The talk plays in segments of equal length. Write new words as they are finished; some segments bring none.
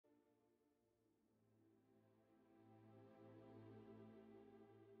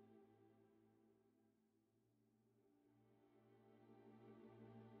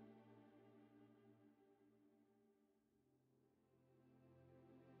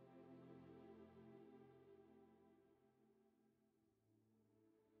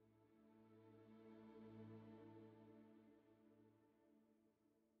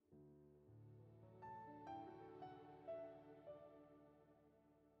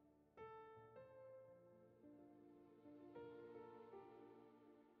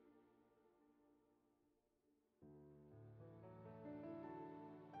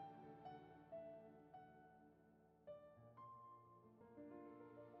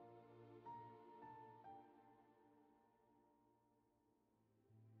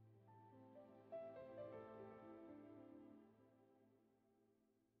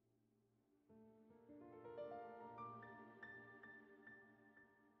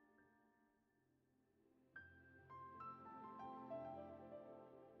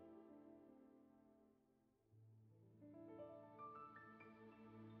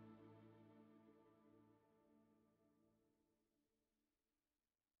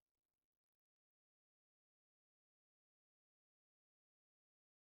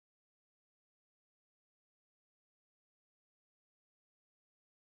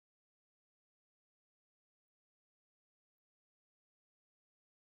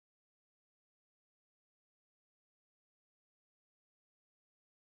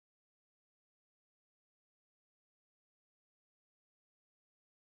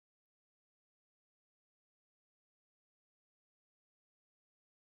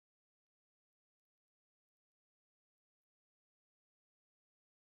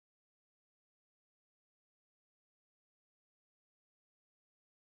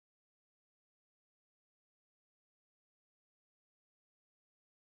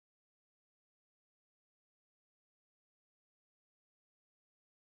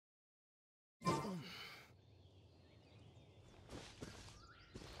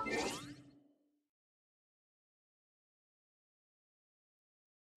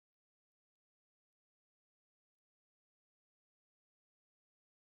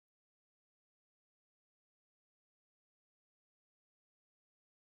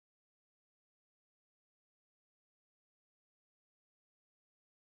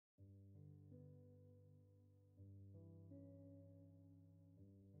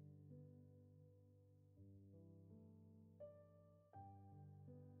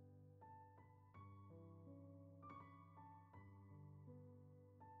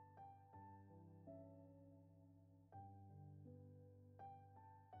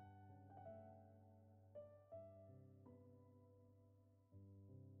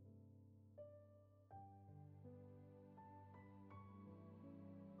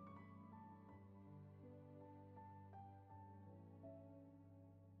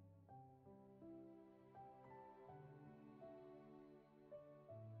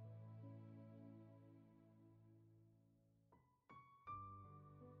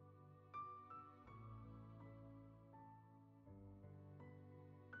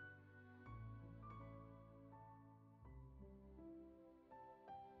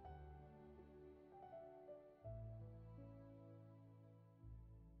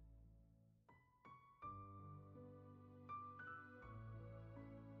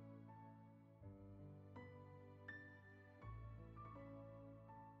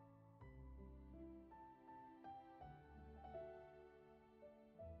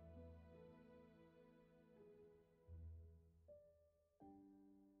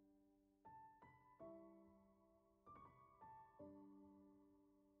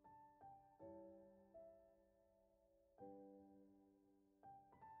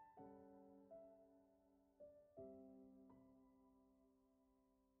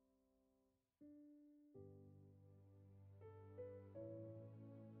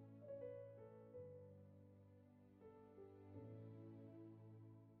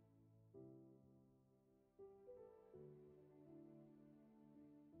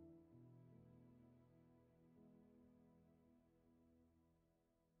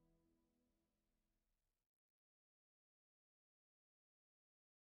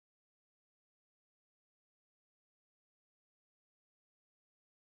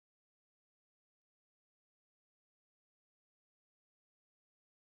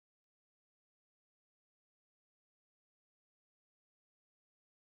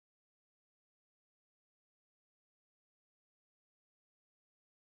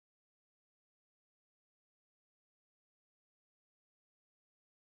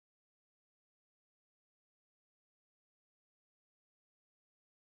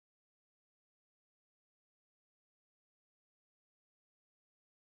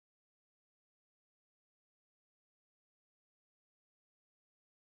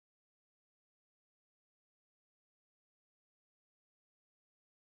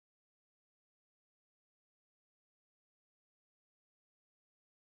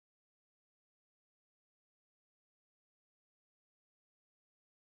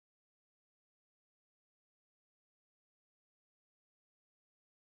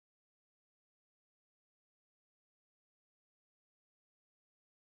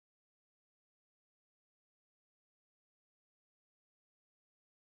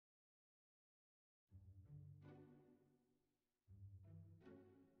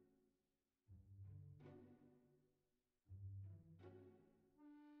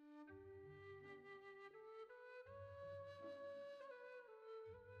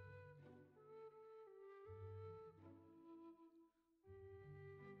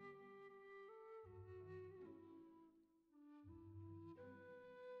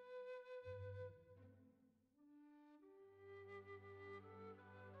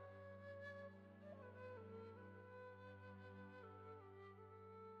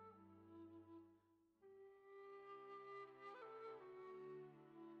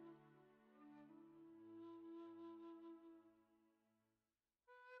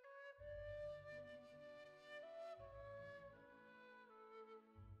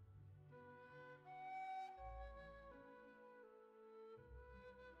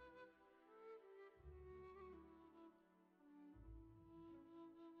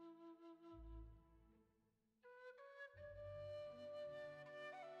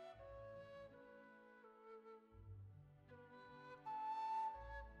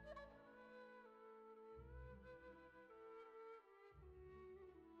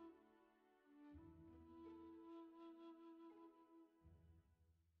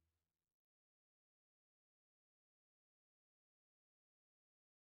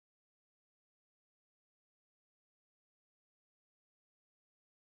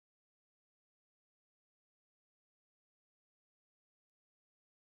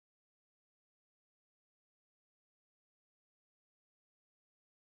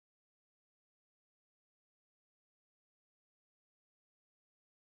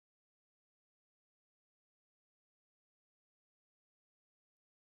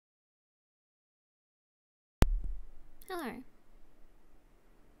Hello.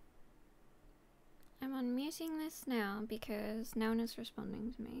 I'm unmuting this now because no one is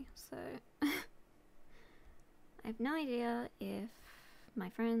responding to me, so I have no idea if my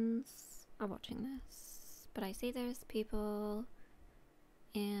friends are watching this, but I see there's people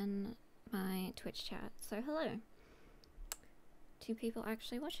in my Twitch chat, so hello. 2 people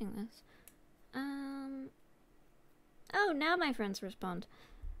actually watching this. Oh, now my friends respond.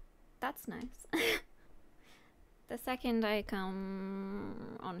 That's nice. The second I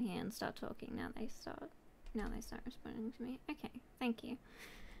come on here and start talking, now they start responding to me. Okay, thank you.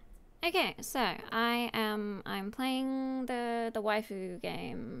 Okay, so I'm playing the waifu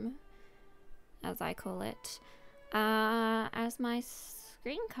game, as I call it. As my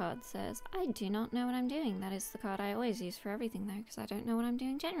screen card says, I do not know what I'm doing. That is the card I always use for everything though, because I don't know what I'm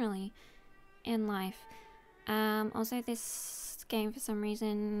doing generally in life. Also this game for some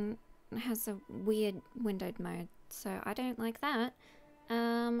reason has a weird windowed mode, so I don't like that.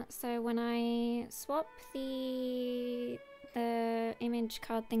 So when I swap the image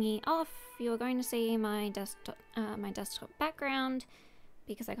card thingy off, you're going to see my desktop background,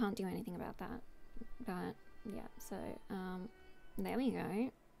 because I can't do anything about that. But yeah, so there we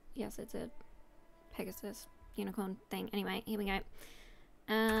go. Yes, it's a Pegasus unicorn thing. Anyway, here we go.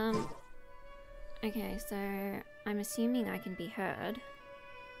 Okay, so I'm assuming I can be heard.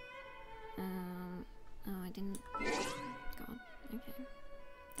 Oh, I didn't. God. Okay.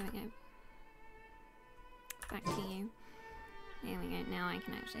 There we go. Back to you. There we go. Now I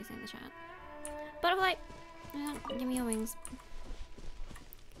can actually see the chat. Butterfly! Give me your wings.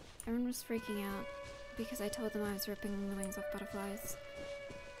 Everyone was freaking out because I told them I was ripping the wings off butterflies.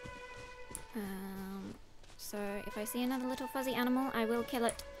 So if I see another little fuzzy animal, I will kill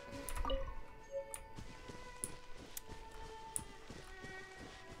it.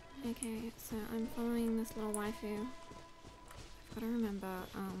 Okay, so I'm following this little waifu. I've got to remember,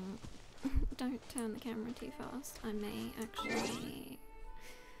 don't turn the camera too fast. I may actually...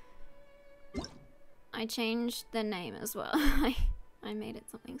 I changed the name as well. I made it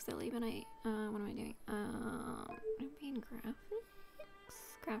something silly, but what am I doing? Maybe in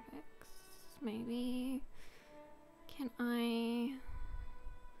graphics, maybe. Can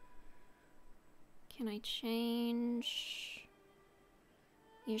I change?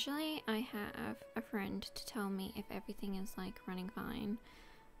 Usually I have a friend to tell me if everything is like running fine.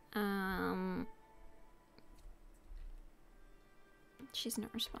 She's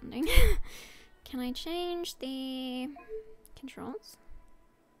not responding. Can I change the controls?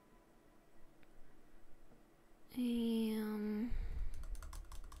 I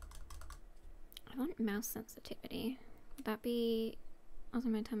want mouse sensitivity. Would that be... Also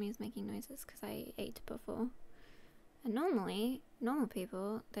my tummy is making noises because I ate before. And normally, normal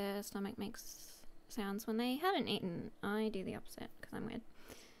people, their stomach makes sounds when they haven't eaten. I do the opposite because I'm weird.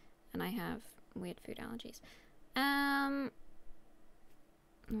 And I have weird food allergies.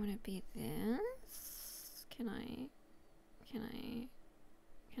 Would it be this? Can I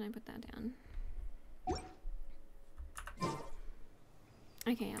put that down?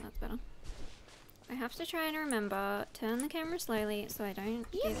 Okay, yeah, that's better. I have to try and remember, turn the camera slowly so I don't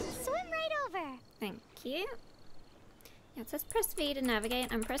You can swim right over. Thank you. Yeah, it says press V to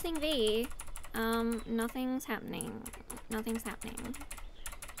navigate. I'm pressing V. Nothing's happening. Nothing's happening.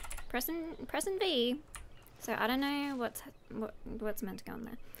 Pressing V. So I don't know what's meant to go on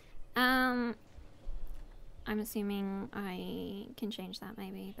there. I'm assuming I can change that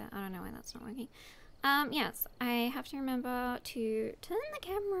maybe, but I don't know why that's not working. Yes, I have to remember to turn the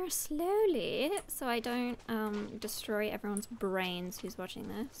camera slowly so I don't destroy everyone's brains who's watching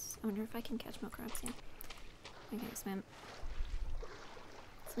this. I wonder if I can catch more crabs here. Okay, swim.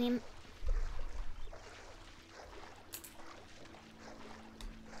 Swim.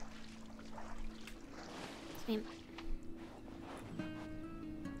 Swim.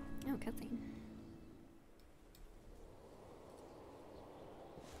 Oh, cutscene.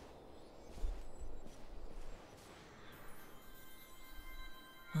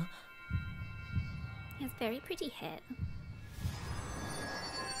 Huh? He has very pretty hair.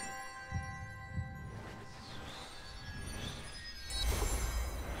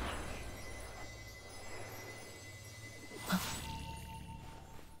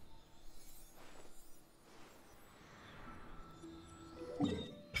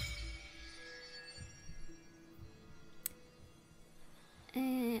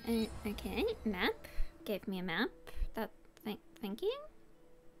 Okay, map. Gave me a map. Thank you.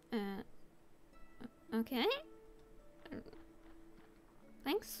 Okay.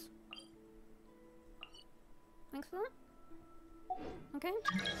 Thanks. Thanks for that. Okay.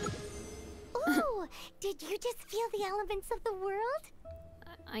 Ooh, did you just feel the elements of the world?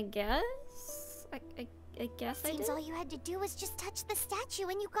 I guess. I guess I Seems did. all you had to do was just touch the statue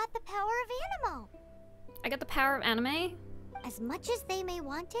and you got the power of animoo. I got the power of anime. As much as they may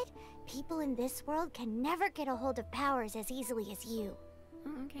want it, people in this world can never get a hold of powers as easily as you.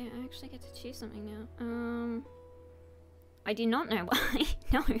 Oh, okay, I actually get to choose something now. I do not know why.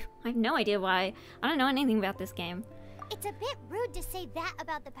 No, I have no idea why. I don't know anything about this game. It's a bit rude to say that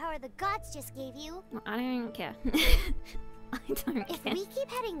about the power the gods just gave you. Well, I don't care. I don't If care. we keep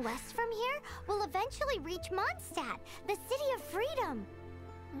heading west from here, we'll eventually reach Mondstadt, the city of freedom.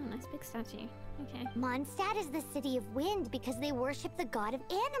 Oh, nice big statue. Okay. Mondstadt is the city of wind because they worship the god of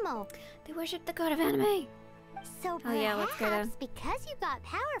animoo. They worship the god of anime. So Oh, yeah, let's go perhaps because you got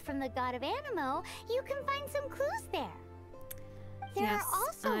power from the god of animoo, you can find some clues there. There Yes, are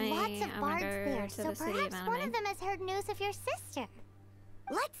also lots of I wanna bards go there, to so the city of perhaps one anime. of them has heard news of your sister.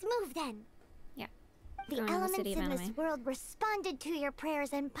 Let's move then. Yeah. The Going to the elements city of in this anime. world responded to your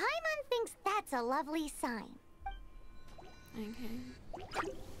prayers, and Paimon thinks that's a lovely sign. Okay.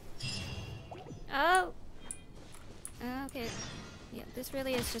 Oh! Okay. Yeah, this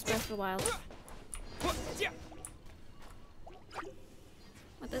really is just Breath of the Wild.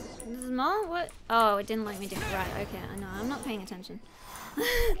 What, this is more? What? Oh, it didn't let me do it. Right, okay, I know, I'm not paying attention.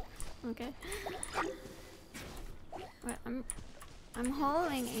 Okay. Wait, I'm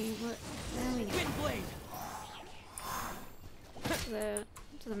holding a... What? There we go.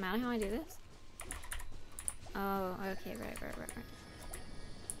 Does it matter how I do this? Oh, okay, right.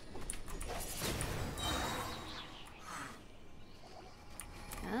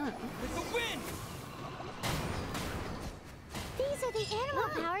 Oh. With the wind! These are the animal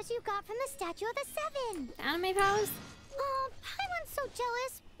powers you got from the Statue of the Seven. The anime powers? Oh, Paimon's so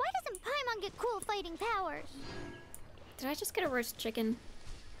jealous. Why doesn't Paimon get cool fighting powers? Did I just get a roast chicken?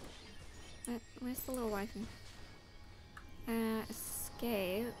 Where's the little waifu?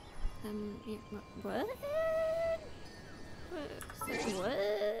 Escape. What?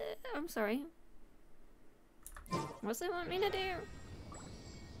 What? I'm sorry. What's it want me to do?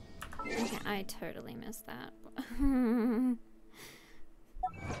 Okay, I totally missed that.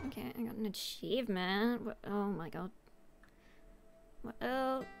 Okay, I got an achievement. What? Oh my god. What?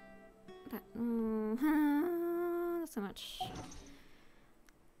 Oh. That. That's so much.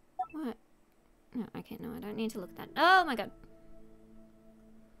 What? No, okay, no, I don't need to look at that. Oh my god.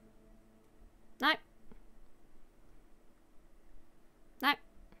 No. No.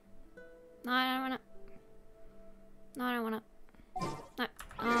 No, I don't wanna. No, I don't wanna. No.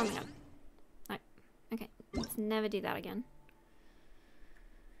 Oh my god. No. Okay, let's never do that again.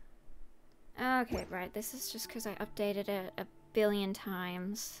 Okay, right, this is just because I updated it a billion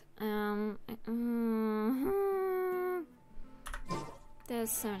times.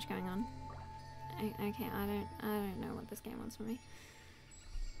 There's so much going on. Okay, I don't know what this game wants from me.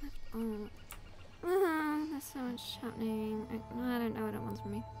 There's so much happening. I don't know what it wants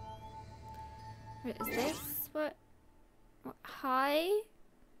from me. Wait, is this what? Hi?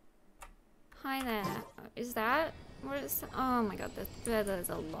 Hi there. Is that? What is? Oh my god, there's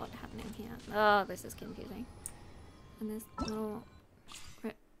a lot happening here. Oh, this is confusing. And this little.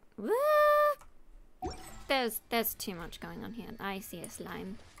 There's too much going on here. I see a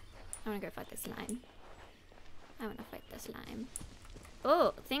slime. I wanna go fight the slime. I wanna fight the slime.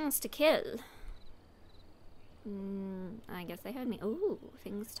 Oh, things to kill. I guess they heard me. Ooh,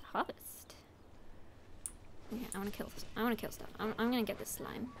 things to harvest. Okay, I wanna kill. I wanna kill stuff. I'm gonna get this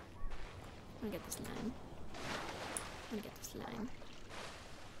slime. I'm gonna get this slime. I'm gonna get this slime.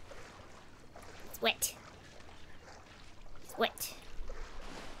 It's wet. It's wet.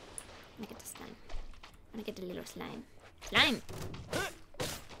 I'm gonna get this slime. I'm gonna get the little slime. Slime!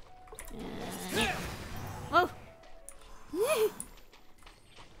 Yeah. Oh!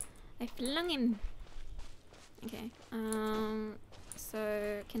 I flung him. Okay.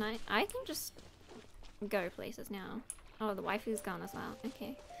 So can I can just go places now. Oh, the waifu's gone as well.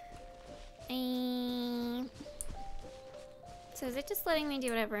 Okay. So is it just letting me do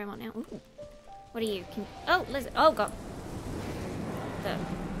whatever I want now? Ooh. What are you? Oh, lizard. Oh god. The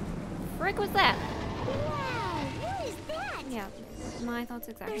frick was that? Wow, what is that? Yeah, my thoughts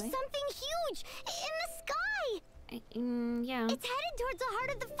exactly. There's something huge in the sky. Yeah. It's headed towards the heart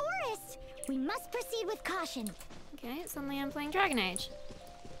of the forest. We must proceed with caution. Okay, suddenly I'm playing Dragon Age.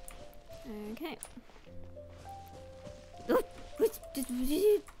 Okay.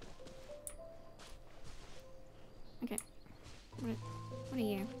 Okay. What are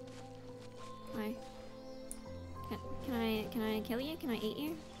you? Hi. Can I kill you? Can I eat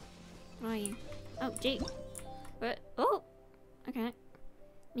you? What are you? Oh, gee. What? Oh! Okay.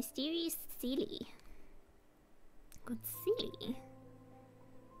 Mysterious silly. Good silly.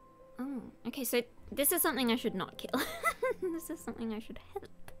 Oh, okay, so this is something I should not kill. This is something I should help.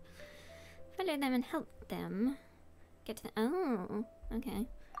 Follow them and help them. Get to the... Oh, okay.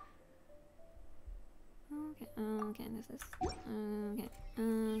 Okay, okay, this is... Okay,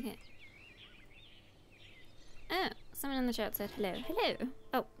 okay. Oh, someone in the chat said hello. Hello!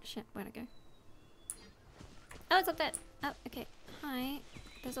 Oh, shit, where'd it go? Oh, it's up there! Oh, okay. Hi.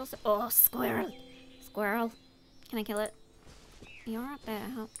 There's also... Oh, squirrel! Squirrel! Can I kill it? You're up there.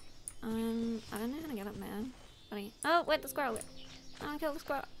 How... I don't know how to get up there. Buddy. Oh, where'd the squirrel go? Oh, I killed the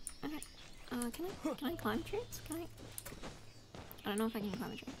squirrel. Okay. Can I climb trees? Can I? I don't know if I can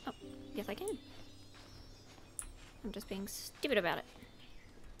climb a tree. Oh, yes I can. I'm just being stupid about it.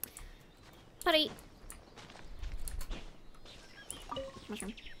 Buddy!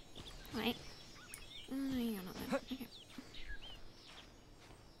 Mushroom. Wait. No, you're not there. Okay.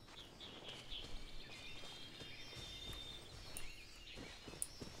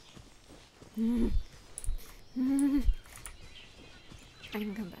 I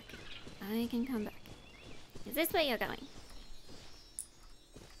can come back. I can come back. Is this where you're going?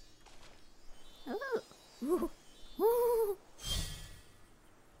 Oh! Ooh! Ooh!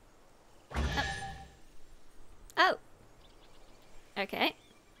 Oh! Oh! Okay.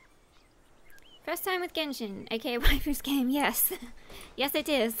 First time with Genshin, aka waifu's game, yes. Yes it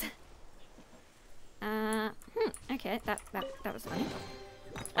is. Okay, that was funny.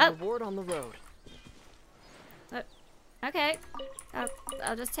 A reward on the road. Okay.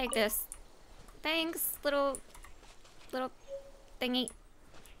 I'll just take this. Thanks, little thingy.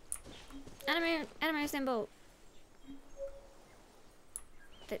 Animoo symbol.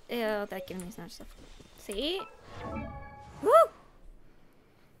 They're giving me so much stuff. See? Woo!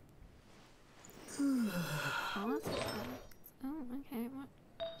 Oh, okay. What?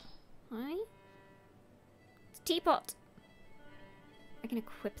 Hi? It's a teapot. I can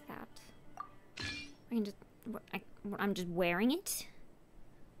equip that. I can just. I'm just wearing it?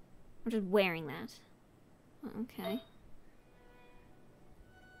 I'm just wearing that. Oh, okay.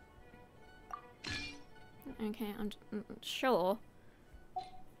 Okay, I'm sure.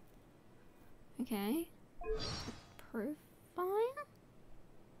 Okay. Profile?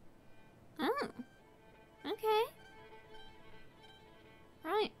 Oh. Okay.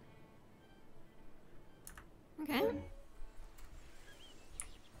 Right. Okay.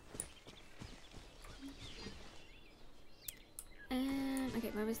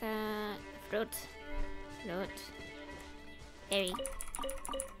 Okay, where was that? Fruit. Berry.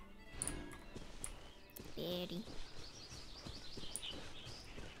 Berry.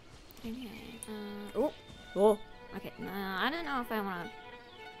 Okay, oh! Okay, no, I don't know if I wanna...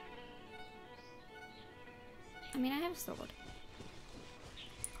 I mean, I have a sword.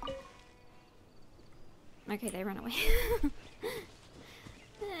 Okay, they run away.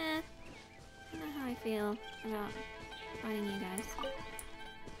 I don't know how I feel about fighting you guys.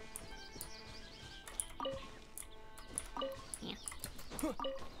 Yeah.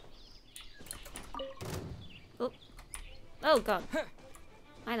 Oh. Oh god.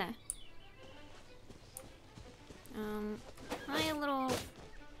 Hi there. Hi little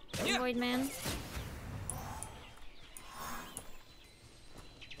void man.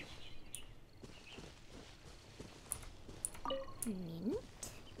 Mint.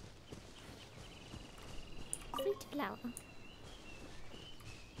 Sweet flower.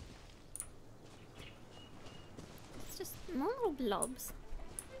 It's just more little blobs.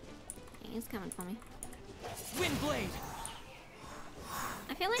 Okay, he's coming for me. Windblade.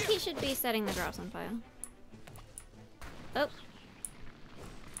 I feel like he should be setting the grass on fire. Oh.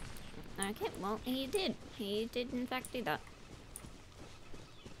 Okay, well, he did. He did in fact do that.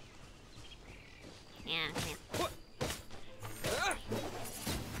 Yeah, come here.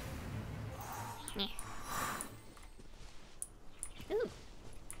 Yeah. Ooh.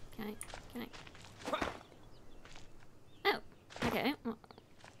 Can I? Oh, okay. Well,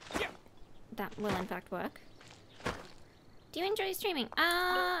 that will in fact work. Do you enjoy streaming?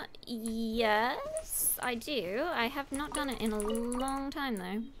 Yes, I do. I have not done it in a long time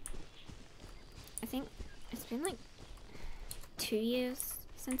though. I think it's been like 2 years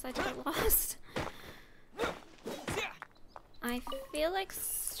since I did it last. I feel like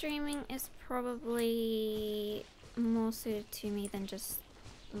streaming is probably more suited to me than just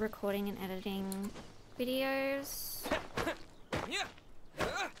recording and editing videos.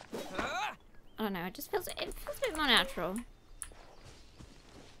 I don't know, it feels a bit more natural.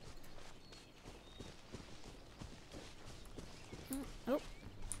 Oh,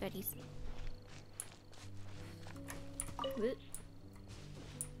 birdies.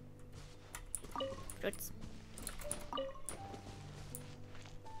 Oops.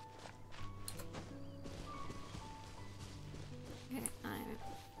 Okay, I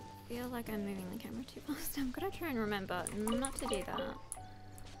feel like I'm moving the camera too fast. I'm gonna try and remember not to do that.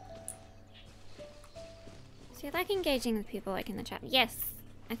 So you like engaging with people like in the chat? Yes!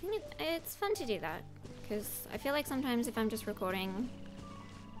 I think it's fun to do that. Because I feel like sometimes if I'm just recording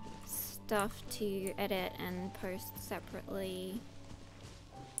stuff to edit and post separately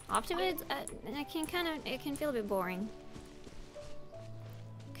afterwards, it can feel a bit boring.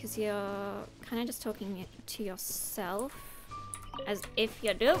 Because you're kind of just talking to yourself as if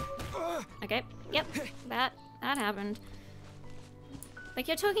you're okay, yep, that happened. Like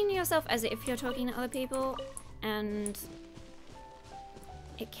you're talking to yourself as if you're talking to other people, and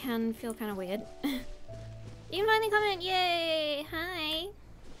it can feel kind of weird. You can finally comment, yay! Hi.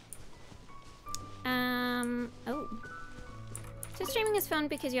 Oh. So streaming is fun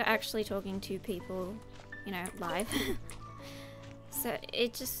because you're actually talking to people, you know, live. So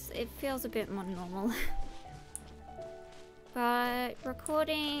it feels a bit more normal. But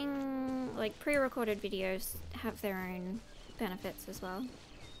recording, like pre-recorded videos have their own benefits as well.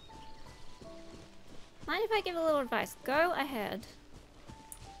 Mind if I give a little advice? Go ahead.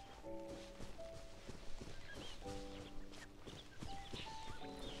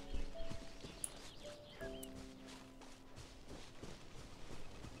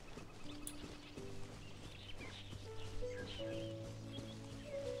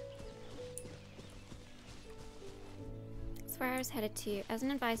 Where I was headed to. As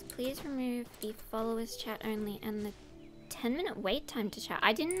an advice, please remove the followers chat only and the 10-minute wait time to chat.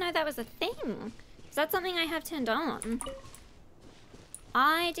 I didn't know that was a thing. Is that something I have turned on?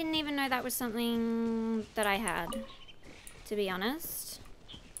 I didn't even know that was something that I had, to be honest.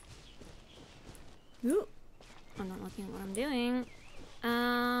 Ooh. I'm not looking at what I'm doing.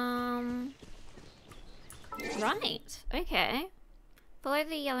 Right. Okay. Follow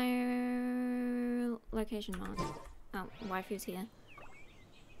the yellow location mark. Oh, waifu's here.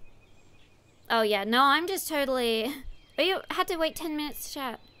 Oh yeah, no, I'm just totally... Oh, you had to wait 10 minutes to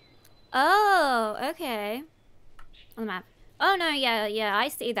chat. Oh, okay. On the map. Oh no, yeah, I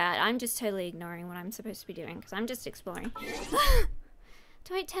see that. I'm just totally ignoring what I'm supposed to be doing, because I'm just exploring.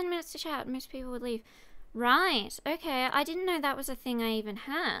 To wait 10 minutes to chat, most people would leave. Right, okay, I didn't know that was a thing I even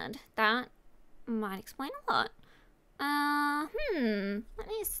had. That might explain a lot. Let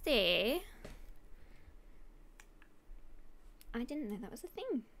me see. I didn't know that was a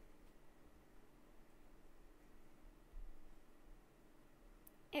thing.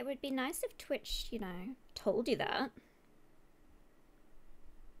 It would be nice if Twitch, you know, told you that.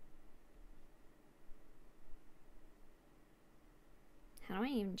 How do I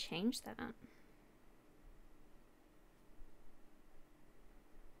even change that?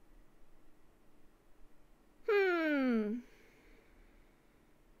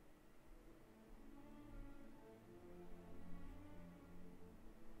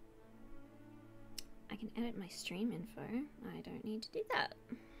 I can edit my stream info. I don't need to do that.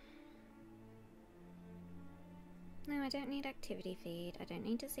 No, I don't need activity feed. I don't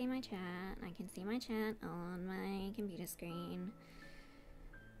need to see my chat. I can see my chat on my computer screen.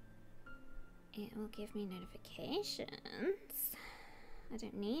 It will give me notifications. I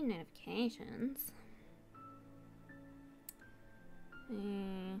don't need notifications.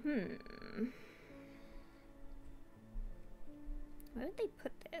 Where would they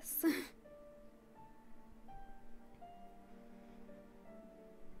put this?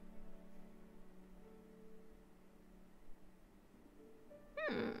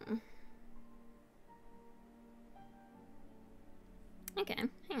 Okay,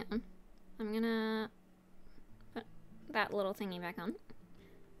 hang on. I'm gonna put that little thingy back on.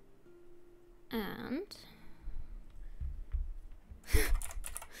 And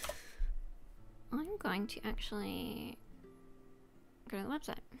I'm going to actually go to the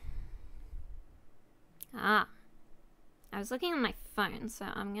website. I was looking on my phone, so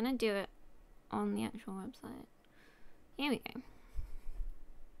I'm gonna do it on the actual website. Here we go.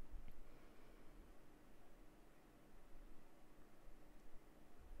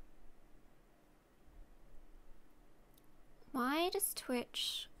 Why does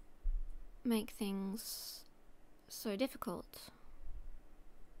Twitch make things so difficult?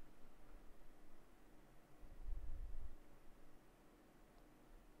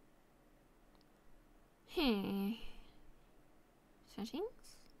 Hey. Settings?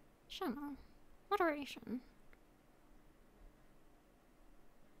 Channel. Moderation.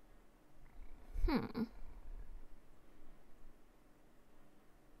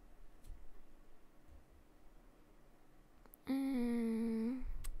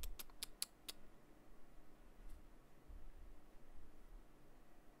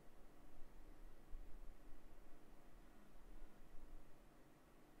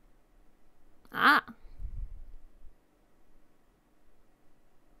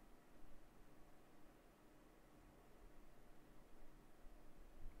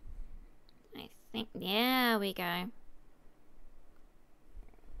 There we go.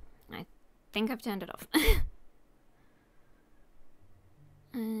 I think I've turned it off. I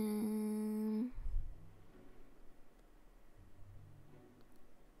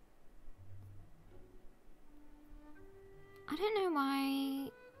don't know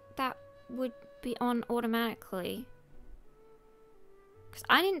why that would be on automatically. Because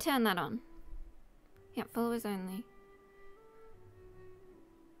I didn't turn that on. Yeah, followers only.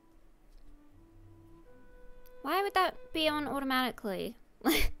 Why would that be on automatically?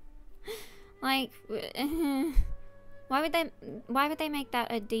 Like, why would they make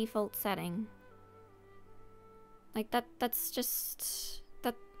that a default setting? Like that's just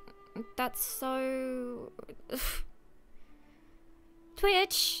that's so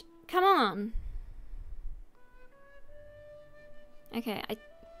Twitch, come on. Okay,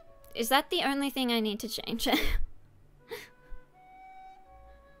 is that the only thing I need to change?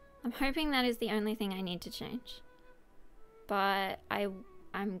 I'm hoping that is the only thing I need to change. But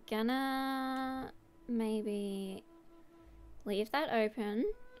I'm gonna maybe leave that open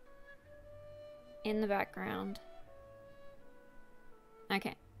in the background.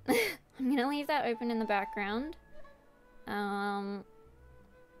 Okay. I'm gonna leave that open in the background.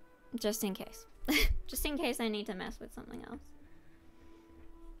 Just in case. Just in case I need to mess with something else.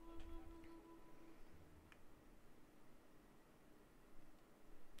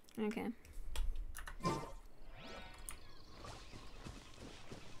 Okay.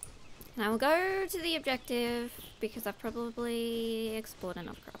 And I will go to the objective because I've probably explored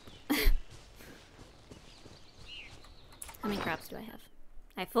enough crap. How many crabs do I have?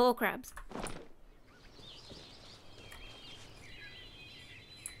 I have 4 crabs.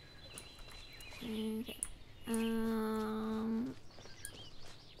 Okay. I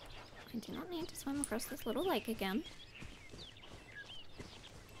do not need to swim across this little lake again.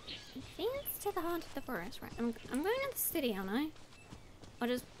 Advance to the heart of the forest. Right, I'm going to the city, aren't I? Or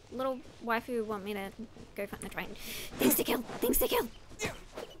does little waifu want me to go find the train? Things to kill! Things to kill!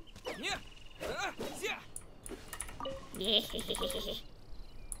 Yeah.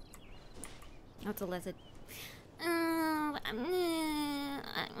 Oh, it's a lizard. I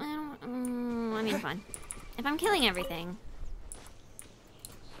mean, fine. If I'm killing everything.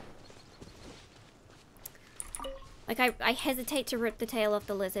 Like, I hesitate to rip the tail off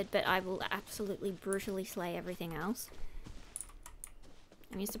the lizard, but I will absolutely brutally slay everything else.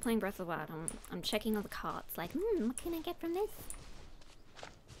 I'm used to playing Breath of the Wild. I'm checking all the carts, like, what can I get from this?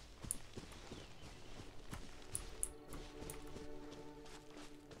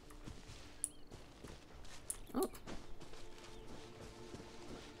 Oh.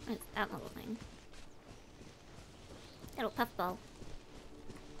 What is that little thing? Little puffball.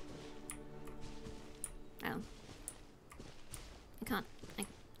 Oh. I can't.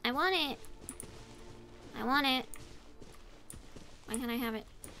 I want it! I want it! Why can't I have it?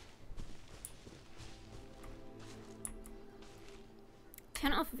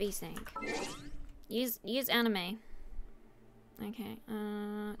 Turn off VSync. Use anime. Okay,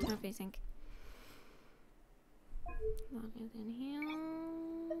 turn off VSync. What is in here?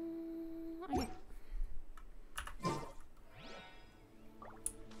 Okay.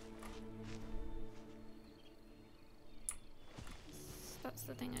 That's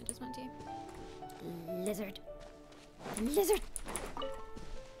the thing I just went to. Lizard. Lizard!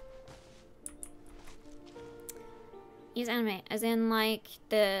 Use anime, as in like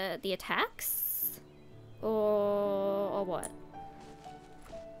the attacks? Or what?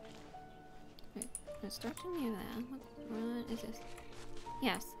 Wait, it's directing me over there. What is this?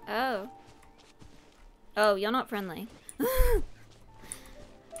 Yes. Oh. Oh, you're not friendly.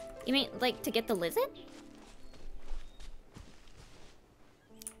 You mean like to get the lizard?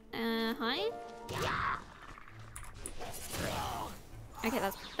 Hi? Okay,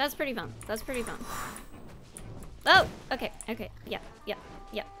 that's pretty fun. That's pretty fun. Oh, okay, okay, yeah. He's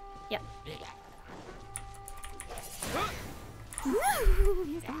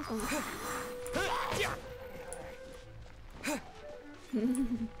awesome.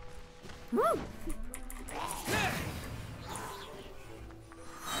 Woo!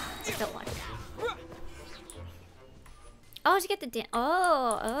 Still alive. Oh, to get the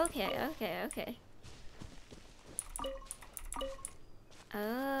oh, okay.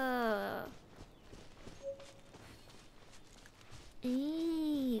 Oh.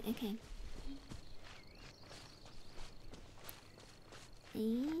 Okay.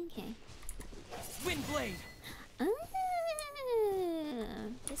 Okay. Wind blade.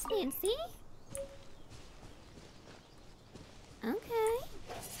 Just fancy. Okay.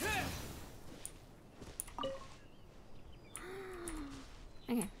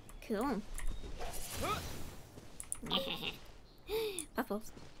 Okay, cool.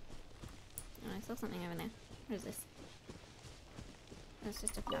 apples. Oh, I saw something over there. What is this? That's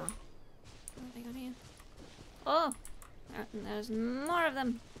just a flower. What have they got here? Oh! There's more of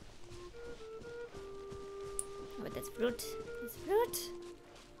them! Oh, but there's fruit. There's fruit!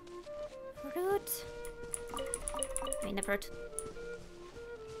 Fruit! I mean the fruit.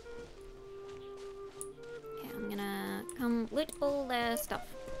 Okay, I'm gonna come loot all their stuff.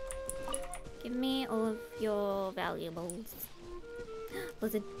 Give me all of your valuables.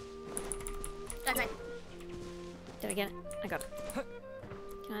 Lizard. Lizard! Did I get it? I got it.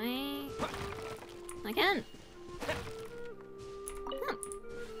 Can I? I can! Oh.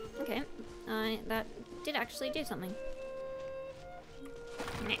 Okay. That did actually do something.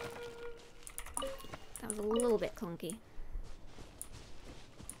 Meh. That was a little bit clunky.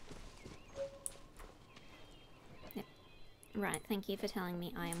 Yep. Right, thank you for telling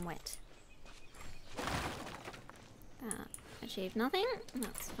me I am wet. Achieved nothing.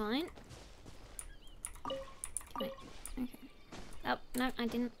 That's fine. Wait, okay. Oh, no, I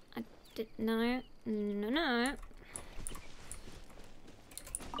didn't. I did. No. No, no.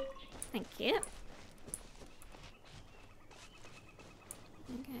 Thank you.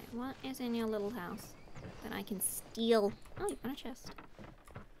 Okay, what is in your little house that I can steal? Oh, you got a chest.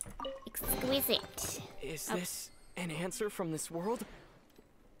 Exquisite. Is this an answer from this world?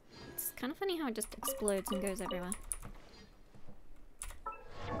 It's kind of funny how it just explodes and goes everywhere.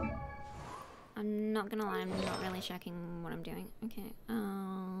 I'm not gonna lie, I'm not really checking what I'm doing. Okay,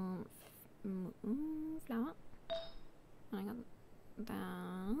 flower. I got that.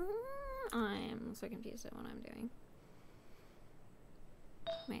 I am so confused at what I'm doing.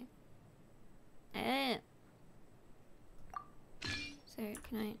 Wait. So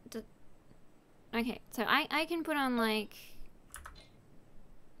can I? Okay, so I can put on like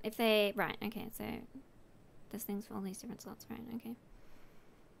if they right. Okay, so there's things for all these different slots, right? Okay.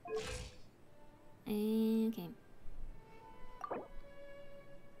 Okay.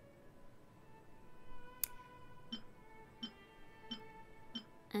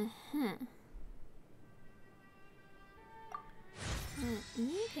 Uh-huh.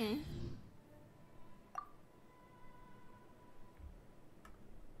 Okay.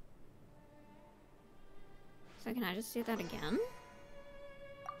 So can I just do that again?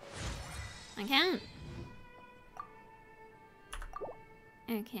 I can.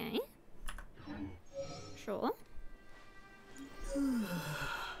 Okay. Sure.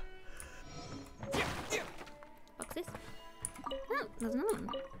 What's this? Oh, there's another one.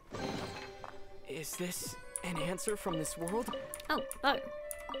 Is this an answer from this world? Oh, oh.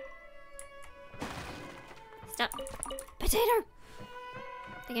 Stop. Potato!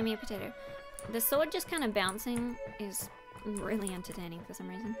 They gave me a potato. The sword just kind of bouncing is really entertaining for some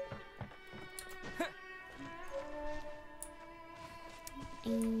reason.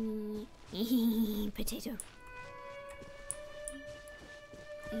 Potato.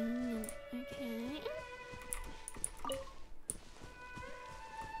 Okay.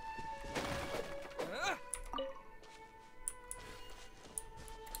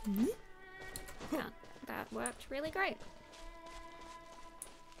 That worked really great.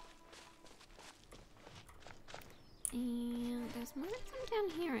 And there's more of them down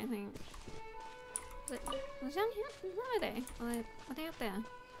here, I think. Was down here? Where are they? Are they up there?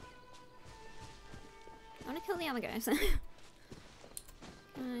 I want to kill the other guys.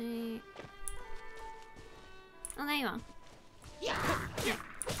 Oh, there you are. Yeah.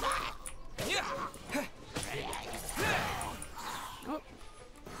 Oh.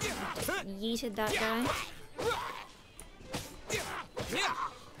 Yeeted that guy.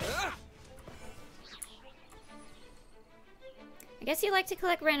 I guess you like to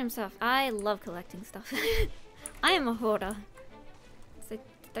collect random stuff. I love collecting stuff. I am a hoarder. So, did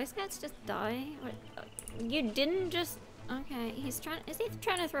those guys just die? What? You didn't just... Okay, he's trying... Is he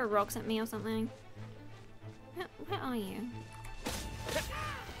trying to throw rocks at me or something? Where are you?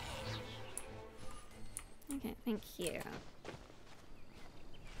 Okay, thank you.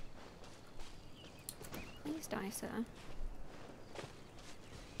 Please die, sir.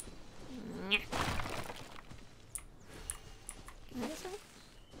 Can I do so?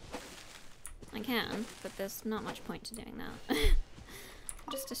 I can, but there's not much point to doing that.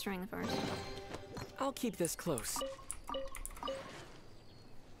 I'm just destroying the forest. I'll keep this close.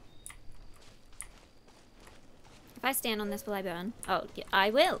 If I stand on this, will I burn? Oh, yeah, I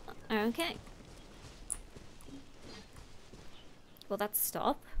will. Okay. Will that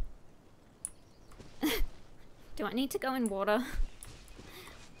stop? Do I need to go in water?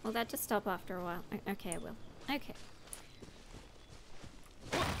 Will that just stop after a while? Okay, I will. Okay.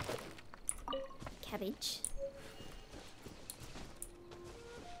 Cabbage.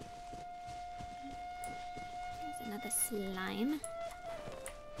 the slime.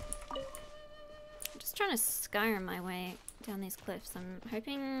 I'm just trying to Skyrim my way down these cliffs. I'm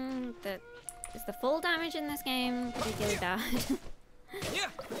hoping that is the fall damage in this game particularly bad.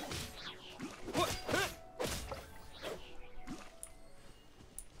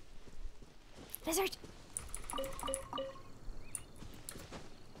 Lizard!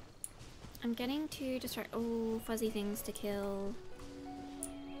 I'm getting too distracted. Oh, fuzzy things to kill.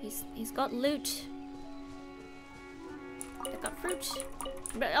 He's got loot. I've got fruit.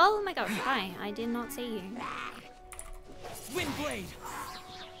 But oh my gosh, hi! I did not see you. Windblade.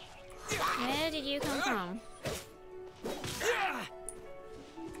 Where did you come from?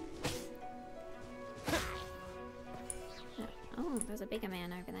 Oh, there's a bigger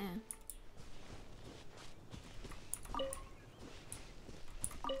man over there.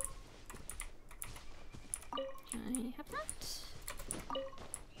 Can I have that?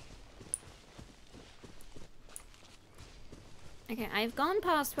 Okay, I've gone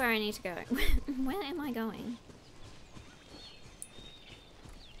past where I need to go. Where am I going?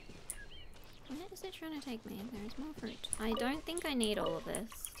 Where is it trying to take me? There's more fruit. I don't think I need all of this,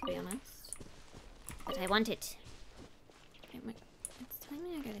 to be honest. But I want it. Okay, wait. It's telling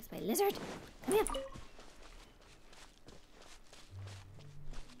me to go this way. Lizard! Come here!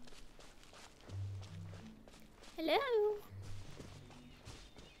 Hello!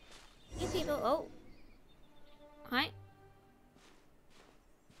 You people. Oh! Hi.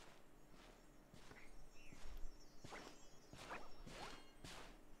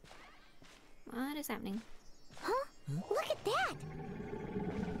 What is happening? Huh? Look at that!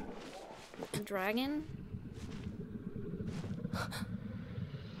 A dragon?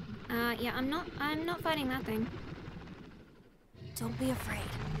 Yeah, I'm not fighting that thing. Don't be afraid.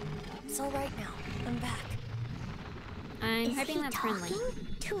 It's all right now. I'm back. I'm Is hoping he that's talking friendly.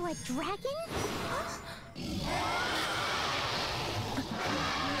 to a dragon?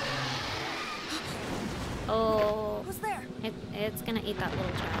 Oh, Who's there? it's gonna eat that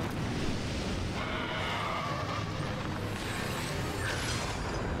little child.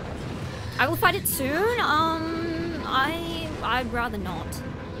 I will fight it soon. I'd rather not.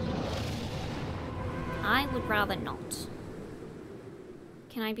 I would rather not.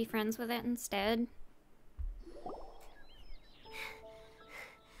 Can I be friends with it instead?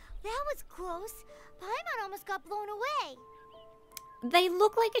 That was close. Paimon almost got blown away. They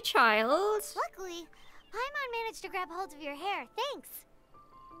look like a child. Luckily, Paimon managed to grab hold of your hair. Thanks.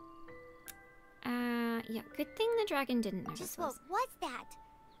 Yeah, good thing the dragon didn't notice Just what us. was that?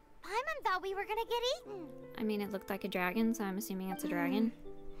 Paimon thought we were gonna get eaten. I mean, it looked like a dragon, so I'm assuming it's a dragon.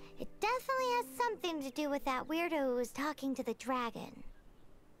 It definitely has something to do with that weirdo who was talking to the dragon.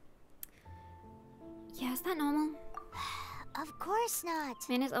 Yeah, is that normal? Of course not.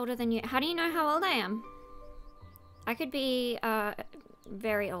 Man is older than you. How do you know how old I am? I could be,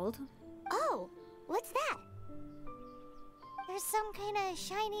 very old. Oh, what's that? There's some kind of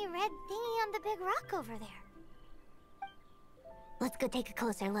shiny red thingy on the big rock over there. Let's go take a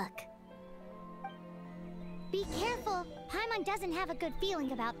closer look. Be careful. Paimon doesn't have a good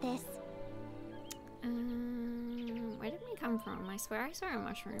feeling about this. Where did we come from? I swear I saw a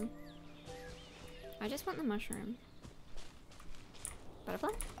mushroom. I just want the mushroom.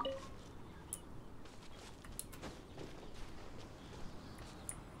 Butterfly?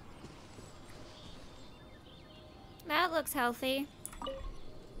 That looks healthy.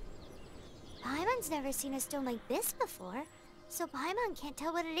 Paimon's never seen a stone like this before, so Paimon can't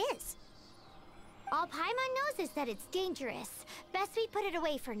tell what it is. All Paimon knows is that it's dangerous. Best we put it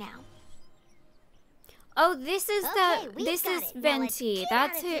away for now. Oh, this is Okay, we've this got is it. Now let's Venti. get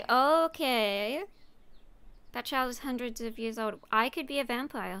That's outta who. here. Okay. That child is hundreds of years old. I could be a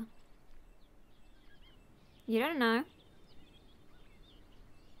vampire. You don't know.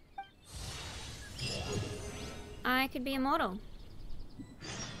 I could be immortal.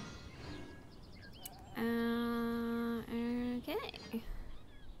 Okay.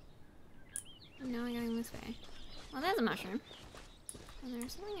 Now we're going this way. Well, there's a mushroom. And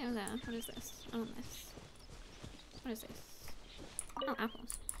there's something over there. What is this? Oh, this. What is this? Oh,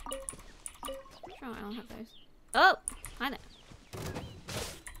 apples. Sure, I'll have those. Oh! Hi there.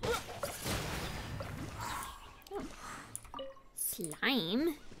 Oh.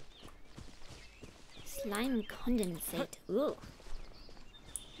 Slime? Slime condensate. Ooh.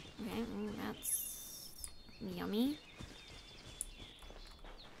 Okay, well, that's yummy.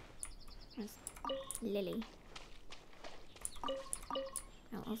 Where's Lily?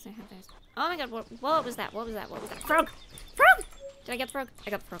 I'll also have those. Oh my god, what was that? What was that? What was that? Frog! Frog! Did I get the frog? I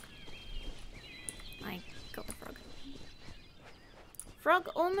got the frog. I got the frog. Frog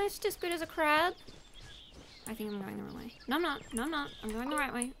almost as good as a crab. I think I'm going the wrong way. No, I'm not. No, I'm not. I'm going the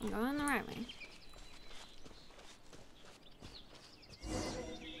right way. I'm going the right way.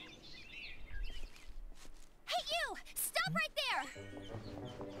 Hey, you! Stop right there!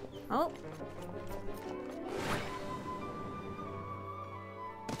 Oh.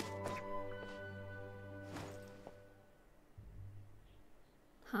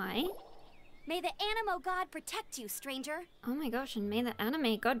 Hi. May the animoo god protect you, stranger. Oh my gosh, and may the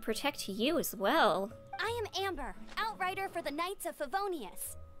anime god protect you as well. I am Amber, outrider for the Knights of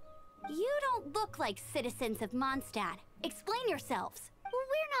Favonius. You don't look like citizens of Mondstadt. Explain yourselves. Well,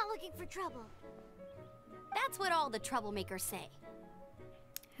 we're not looking for trouble. That's what all the troublemakers say.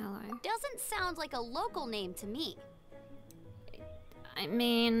 Hello. Doesn't sound like a local name to me. I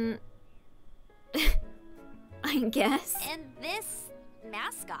mean... I guess. And this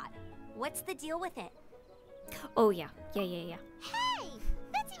mascot, what's the deal with it? Oh yeah. Yeah. Hey!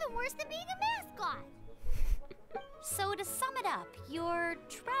 That's even worse than being a mascot! So to sum it up, you're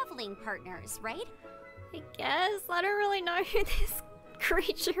traveling partners, right? I guess. I don't really know who this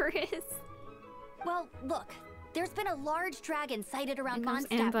creature is. Well, look, there's been a large dragon sighted around Here comes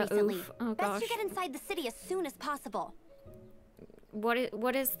Mondstadt Amber. recently. Oof. Oh Best gosh. you get inside the city as soon as possible. What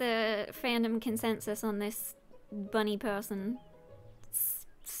is the fandom consensus on this bunny person?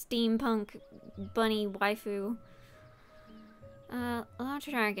 Steampunk bunny waifu. Large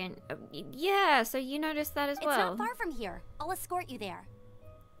dragon. Yeah, so you noticed that as well. It's not far from here. I'll escort you there.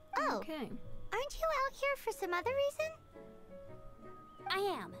 Oh, Okay. aren't you out here for some other reason? I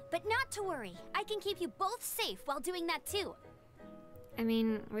am, but not to worry. I can keep you both safe while doing that too. I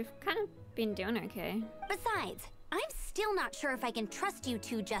mean, we've kind of been doing okay. Besides, I'm still not sure if I can trust you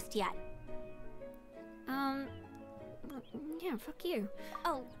two just yet. Yeah, fuck you.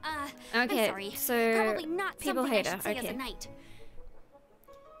 Oh, Okay, I'm sorry. so Probably not people something hate I her, should say as okay. a knight.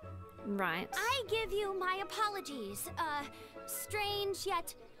 Right. I give you my apologies, strange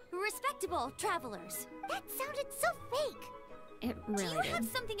yet respectable travelers. That sounded so fake! It Do really you did. have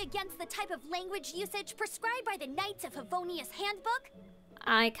something against the type of language usage prescribed by the Knights of Favonius Handbook?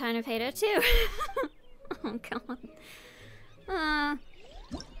 I kind of hate her too. Oh god.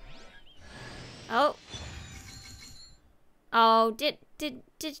 Oh. Oh, did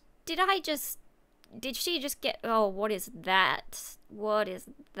I just... Did she just get... Oh, what is that? What is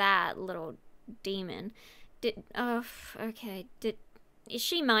that little demon? Okay. Is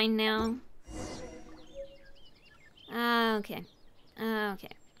she mine now? Okay. Okay.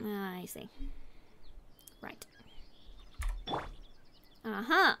 I see. Right.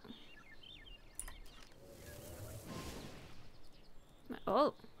 Uh-huh.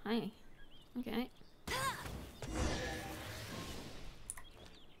 Oh, hi. Okay.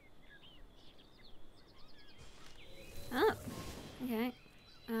 Oh, okay.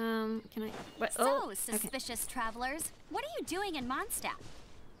 Can I... What? Oh, So, okay. suspicious travelers, what are you doing in Mondstadt?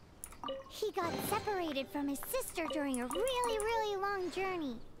 He got separated from his sister during a really, really long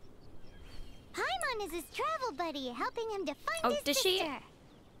journey. Paimon is his travel buddy, helping him to find his does sister.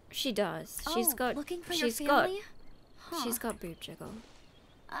 She does. Looking for she's your got... family? Huh. She's got boob jiggle.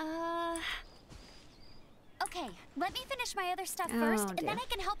 Okay, let me finish my other stuff Oh, first, and dear. then I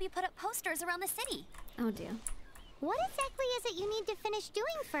can help you put up posters around the city. Oh dear. What exactly is it you need to finish doing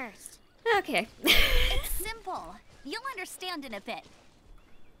first? Okay. It's simple. You'll understand in a bit.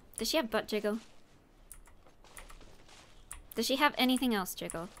 Does she have butt jiggle? Does she have anything else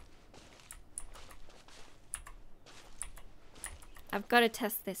jiggle? I've got to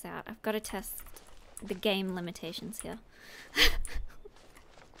test this out. I've got to test the game limitations here.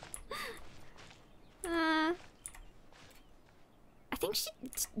 I think she...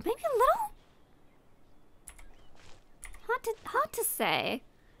 Maybe a little? Hard to say.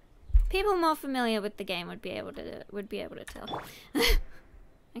 People more familiar with the game would be able to tell.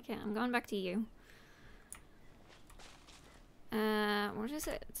 Okay, I'm going back to you. What is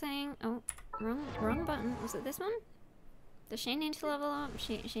it saying? Oh, wrong button. Was it this one? Does she need to level up?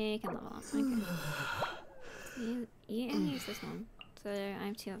 She can level up. Okay. You can use this one. So I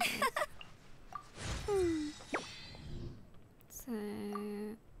have two of those.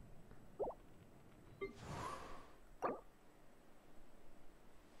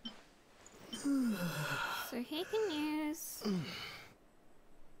 So he can use...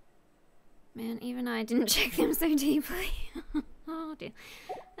 Man, even I didn't check them so deeply. Oh dear.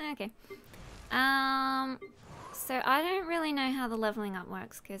 Okay. So I don't really know how the leveling up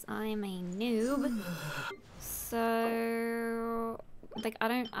works because I'm a noob. So like I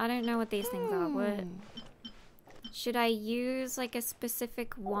don't know what these things are. What should I use, like a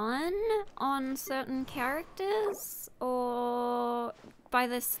specific one on certain characters, or by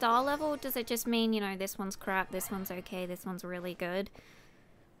the star level, does it just mean, you know, this one's crap, this one's okay, this one's really good,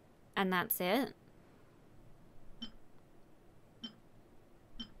 and that's it?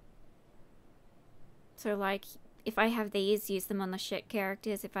 So, like, if I have these, use them on the shit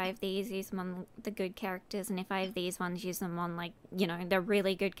characters. If I have these, use them on the good characters. And if I have these ones, use them on, like, you know, the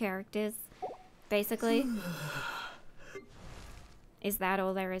really good characters. Basically. Is that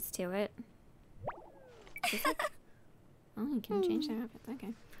all there is to it? Is it? Oh, you can change their outfits.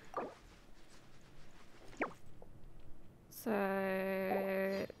 Okay.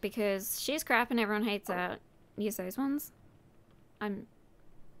 So, because she's crap and everyone hates her, use those ones. I'm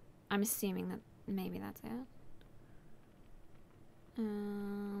assuming that maybe that's it.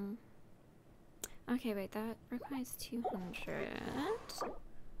 Okay, wait, that requires 200.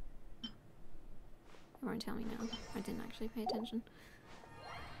 It won't tell me now. I didn't actually pay attention.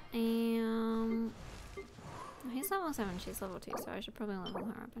 He's level 7, she's level 2, so I should probably level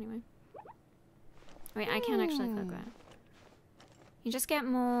her up anyway. Wait, I can't actually click that. You just get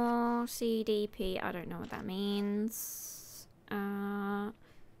more CDP. I don't know what that means.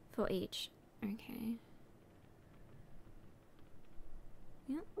 For each. Okay.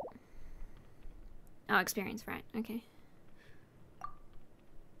 Yep. Oh, experience, right. Okay.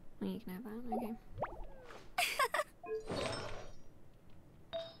 Well, you can have that. Okay.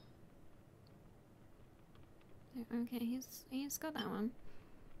 Okay, he's got that one.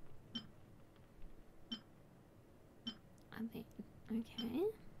 I think. Okay.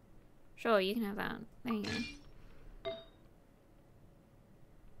 Sure, you can have that. There you go.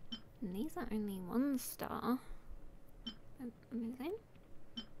 And these are only 1 star. Are they the same?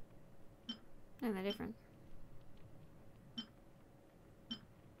 No, they're different.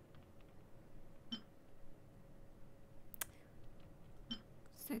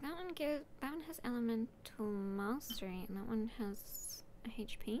 So that one has elemental mastery, and that one has a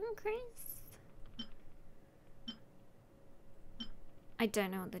HP increase. I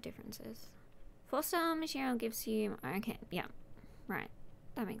don't know what the difference is. 4-star material gives you. Okay, yeah, right.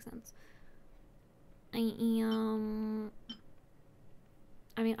 That makes sense. I mean,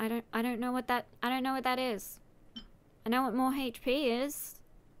 I don't know what that is. I know what more HP is.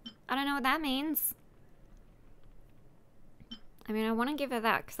 I don't know what that means. I mean, I want to give her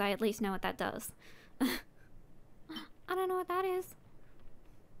that because I at least know what that does. I don't know what that is.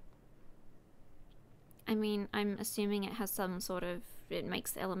 I mean, I'm assuming it has some sort of. It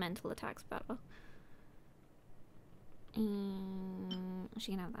makes elemental attacks better.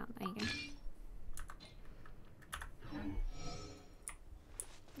 She can have that. There you go.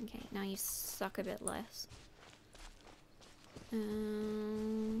 Okay, now you suck a bit less. Okay,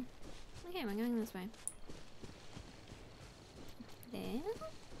 we're going this way. There?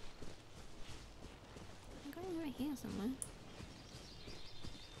 I'm going over here somewhere.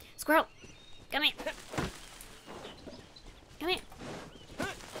 Squirrel! Come here! Come here!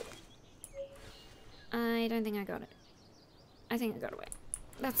 I don't think I got it. I think I got away.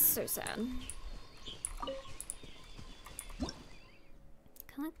 That's so sad.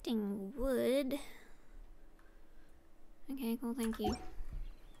 Collecting wood. Okay, cool, thank you.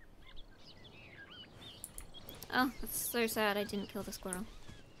 Oh, that's so sad I didn't kill the squirrel.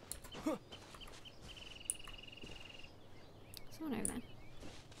 Someone over there.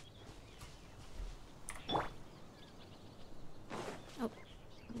 Oh,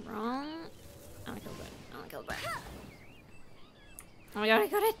 wrong. Oh, I killed the bird. Oh, I killed the bird. Oh my god, I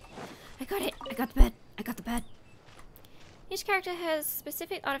got it! I got it! I got the bird! I got the bird! Each character has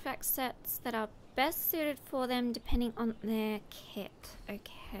specific artifact sets that are best suited for them depending on their kit.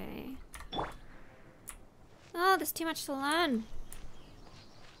 Okay. Oh, there's too much to learn.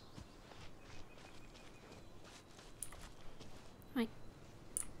 Wait.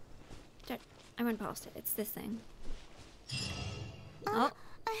 I went past it. It's this thing. Oh.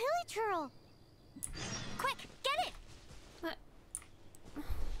 A hilichurl. Quick, get it! What?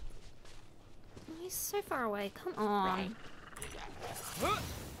 He's so far away. Come on.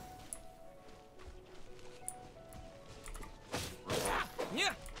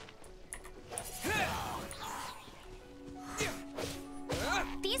 Yeah.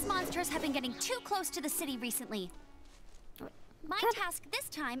 These monsters have been getting too close to the city recently. My task this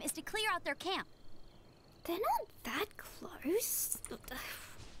time is to clear out their camp. They're not that close.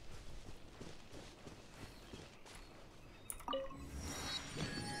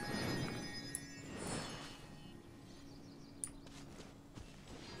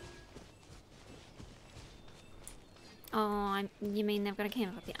 Oh, you mean they've got a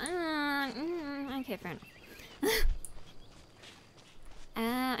camp up here? Okay, fair enough.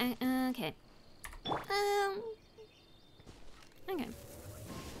 Okay. Okay.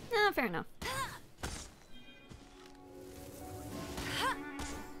 Ah, fair enough.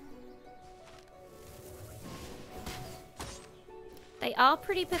 They are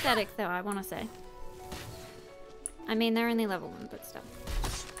pretty pathetic, though, I want to say. I mean, they're only level 1, but still.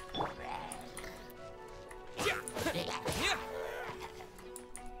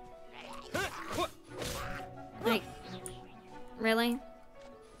 Like, really?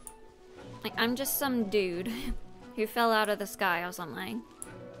 Like, I'm just some dude who fell out of the sky or something.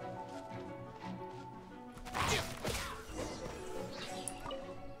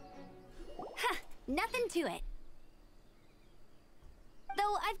 Huh, nothing to it.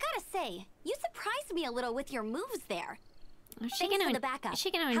 Though I've gotta say, you surprised me a little with your moves there. Is Thanks for the backup. Is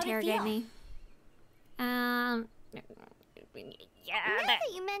she gonna How'd it interrogate feel? me? Yeah, Now that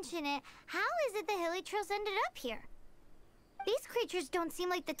you mention it, how is it the hilly trails ended up here? These creatures don't seem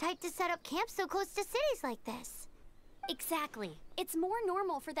like the type to set up camp so close to cities like this. Exactly. It's more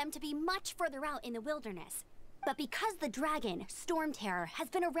normal for them to be much further out in the wilderness. But because the dragon, Storm Terror, has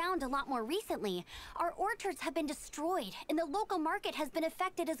been around a lot more recently, our orchards have been destroyed and the local market has been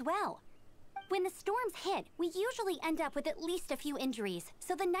affected as well. When the storms hit, we usually end up with at least a few injuries,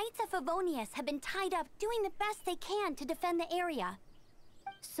 so the Knights of Favonius have been tied up doing the best they can to defend the area.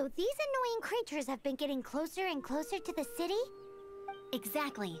 So these annoying creatures have been getting closer and closer to the city?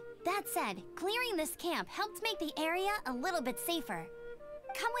 Exactly. That said, clearing this camp helped make the area a little bit safer.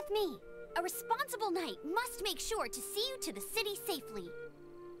 Come with me. A responsible knight must make sure to see you to the city safely.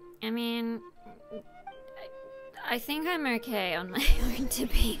 I mean, I think I'm okay on my own, to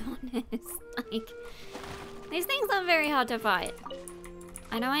be honest. Like, these things are very hard to fight.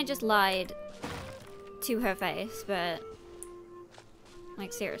 I know I just lied to her face, but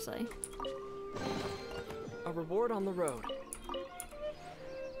like, seriously. A reward on the road.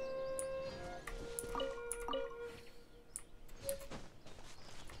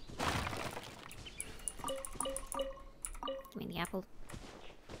 Give me the apple.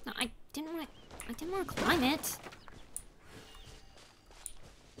 No, I didn't want to climb it.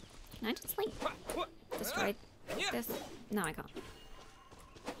 Can I just, like, destroy this? No, I can't.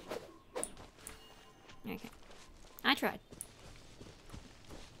 Okay. I tried.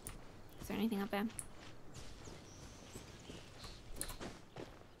 Is there anything up there?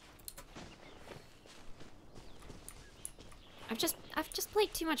 I've just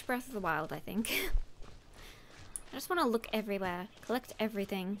played too much Breath of the Wild, I think. I just want to look everywhere, collect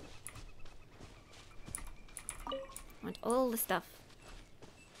everything. Want all the stuff.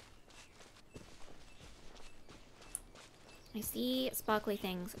 I see sparkly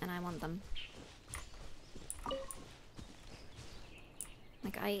things and I want them.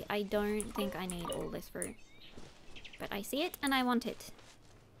 Like, I don't think I need all this fruit. But I see it and I want it.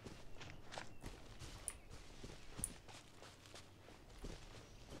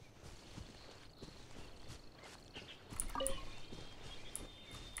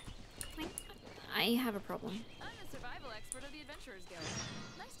 I have a problem. I'm the survival expert of the Adventurers Guild.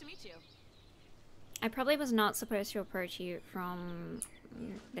 Nice to meet you. I probably was not supposed to approach you from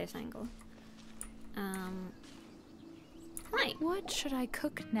this angle. Hi. What should I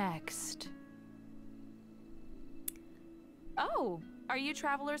cook next? Oh, are you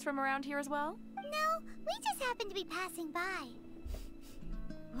travelers from around here as well? No, we just happen to be passing by.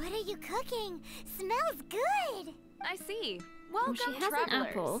 What are you cooking? Smells good! I see. Well, Welcome, she has travelers. an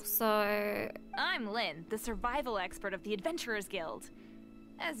apple, so... I'm Lynn, the survival expert of the Adventurers Guild.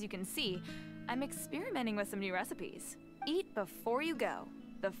 As you can see, I'm experimenting with some new recipes. Eat before you go.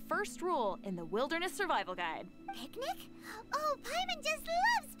 The first rule in the Wilderness Survival Guide. Picnic? Oh, Paimon just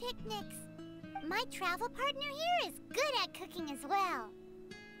loves picnics! My travel partner here is good at cooking as well.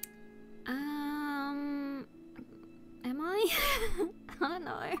 Am I? I don't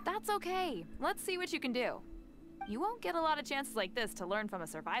know. That's okay. Let's see what you can do. You won't get a lot of chances like this to learn from a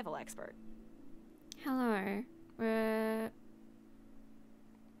survival expert. Hello.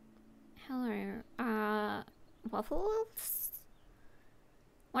 Hello. Waffles?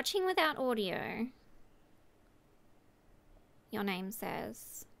 Watching without audio. Your name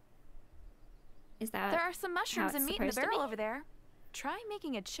says. Is that There are some mushrooms how and it's meat in the supposed to barrel be? over there. Try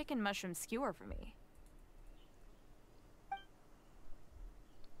making a chicken mushroom skewer for me.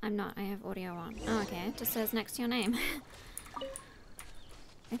 I'm not. I have audio on. Oh, okay. It just says next to your name.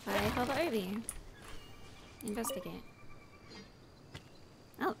 If I hover over you. Investigate.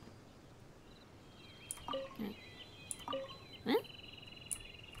 Oh. Okay. Huh?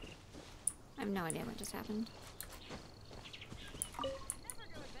 I have no idea what just happened. Never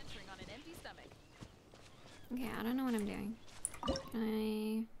go adventuring on an empty stomach. Okay, I don't know what I'm doing.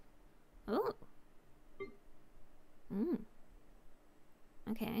 Can I... Oh!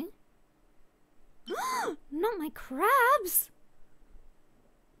 Okay. Not my crabs!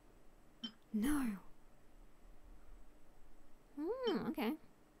 No. Okay.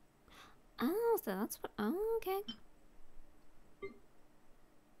 Oh, so that's what... Oh, okay.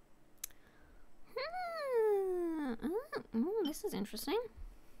 This is interesting.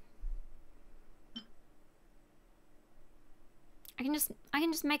 I can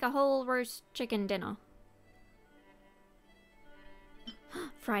just make a whole roast chicken dinner.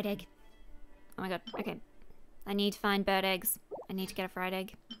 Fried egg. Oh my god, okay. I need to find bird eggs. I need to get a fried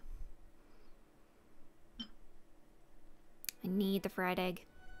egg. I need the fried egg.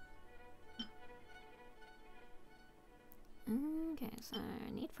 Okay, so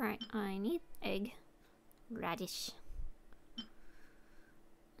I need egg. Radish.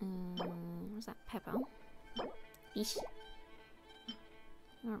 What's that? Pepper. Fish.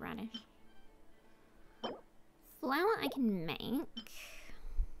 Or radish. Flour I can make.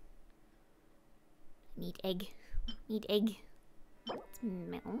 Need egg. Need egg. It's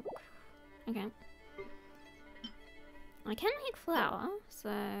milk. Okay. I can make flour, so...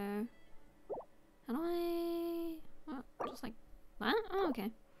 How do I... What? Just like that? Oh,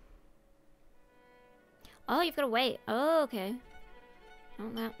 okay. Oh, you've got to wait. Oh, okay.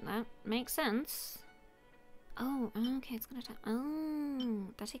 Oh, that makes sense. Oh, okay, it's gonna take... Oh,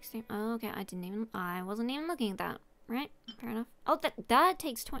 that takes... Oh, okay, I wasn't even looking at that. Right, fair enough. Oh, that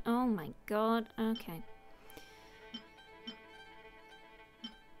takes 20... Oh my god, okay.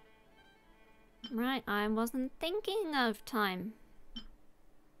 Right, I wasn't thinking of time.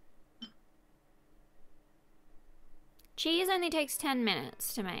 Cheese only takes 10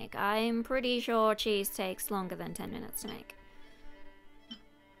 minutes to make. I'm pretty sure cheese takes longer than 10 minutes to make.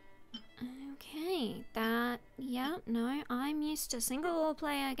 Okay, yeah, no, I'm used to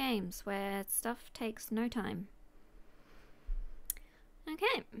single-player games where stuff takes no time.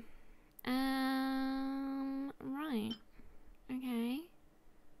 Okay. Right. Okay.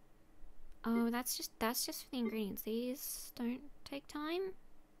 Oh, that's just for the ingredients. These don't take time?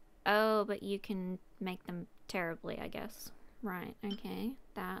 Oh, but you can make them terribly, I guess. Right, okay.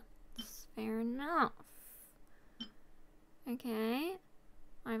 That's fair enough. Okay.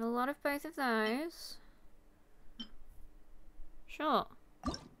 I have a lot of both of those. Sure.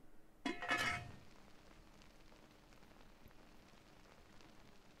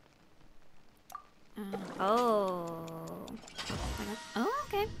 Oh. Oh,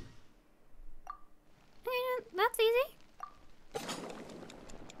 okay. Okay, that's easy.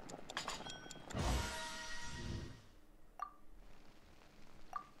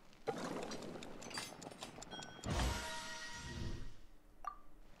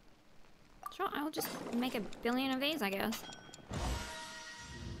 Sure, I'll just make a billion of these, I guess.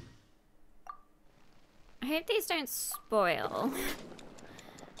 I hope these don't spoil.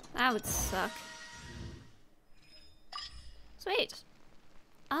 That would suck. Sweet.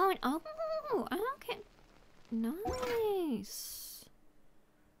 Oh, okay. Nice.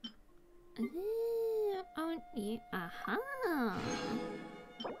 Oh, yeah. Aha.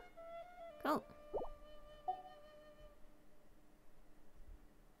 Cool.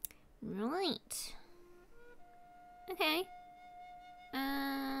 Right. Okay.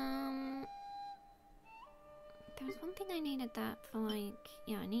 There was one thing I needed that for, like...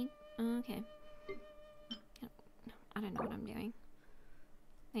 Yeah, I need... okay. I don't know what I'm doing.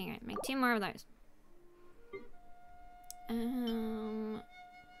 There you go. Make 2 more of those. I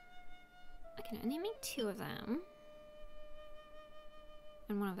can only make 2 of them.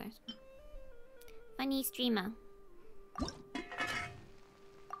 And 1 of those. Funny streamer.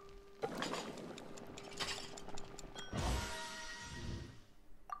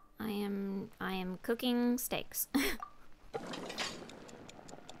 I am cooking steaks.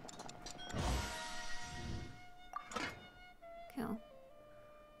 Cool.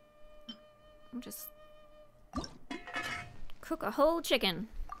 I'll just cook a whole chicken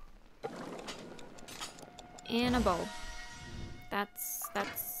in a bowl. That's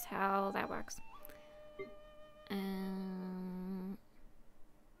how that works.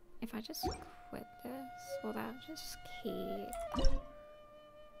 If I just quit this, will that just keep?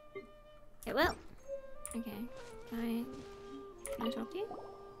 It will. Okay. Can I talk to you?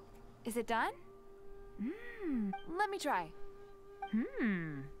 Is it done? Let me try.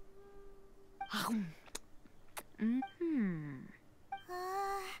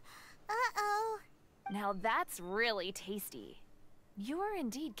 Uh-oh. Now that's really tasty. You're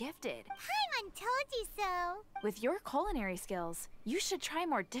indeed gifted. Paimon told you so. With your culinary skills, you should try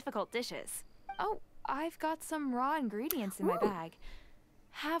more difficult dishes. Oh, I've got some raw ingredients in my bag.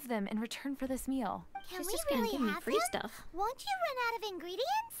 Have them in return for this meal. Can She's we just gonna really give me have free them? stuff. Won't you run out of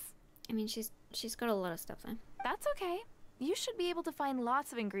ingredients? I mean, she's got a lot of stuff though. That's okay. You should be able to find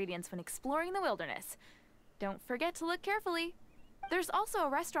lots of ingredients when exploring the wilderness. Don't forget to look carefully. There's also a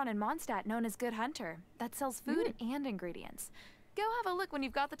restaurant in Mondstadt known as Good Hunter that sells food and ingredients. Go have a look when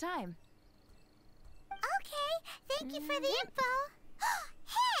you've got the time. Okay, thank you for the info.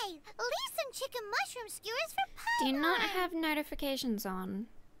 Hey, leave some chicken mushroom skewers for Paimon. Do you not have notifications on?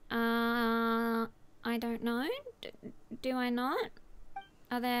 I don't know. Do I not?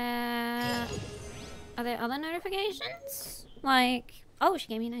 Are there other notifications? Like, oh, she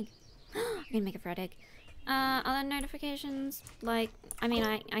gave me an egg. I'm gonna make a fried egg. Other notifications? Like, I mean,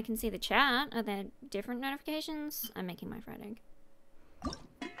 I can see the chat. Are there different notifications? I'm making my fried egg.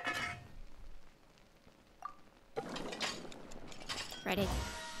 Fried egg.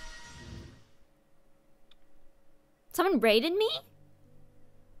 Someone raided me?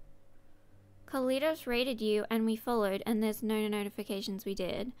 Kalitos raided you and we followed and there's no notifications we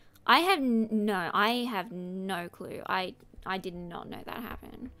did. I have no clue. I did not know that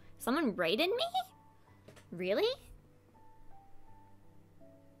happened. Someone raided me? Really?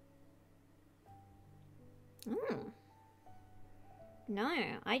 No,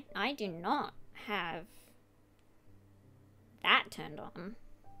 I do not have that turned on.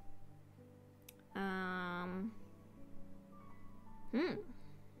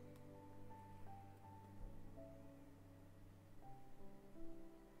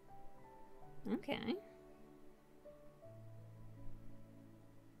 Okay.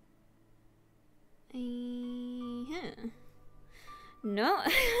 No.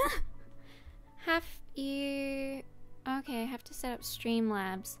 Have you... Okay, I have to set up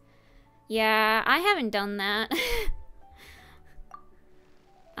Streamlabs. Yeah, I haven't done that.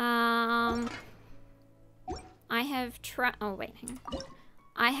 I have tried... Oh, wait, hang on.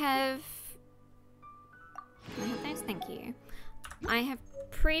 I have... Can I have those? Thank you. I have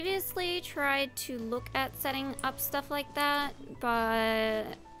previously tried to look at setting up stuff like that, but...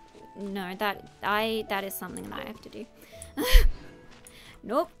 No, that is something that I have to do.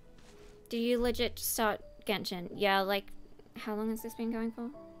 Nope. Do you legit start Genshin? Yeah, like, how long has this been going for?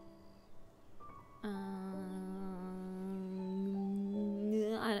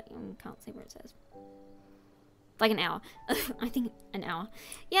 I can't see where it says. Like an hour. I think an hour.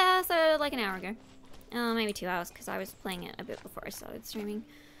 Yeah, so like an hour ago. Maybe 2 hours, because I was playing it a bit before I started streaming.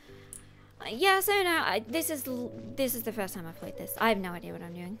 Yeah, so no, this is the first time I've played this. I have no idea what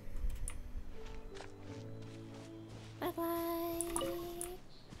I'm doing. Bye-bye.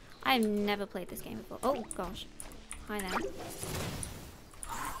 I've never played this game before. Oh, gosh. Hi there.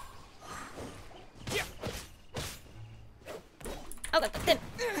 Oh,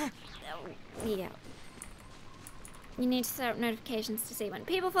 yeah. You need to set up notifications to see when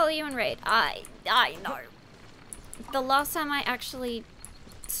people follow you and raid. I know. The last time I actually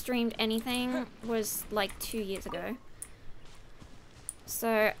streamed anything was like 2 years ago.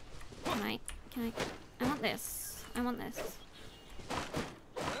 So, I want this. I want this.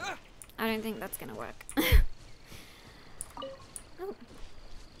 I don't think that's gonna work. Oh.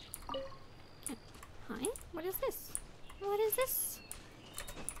 Hi? What is this? What is this?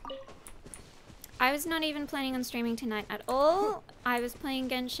 I was not even planning on streaming tonight at all. I was playing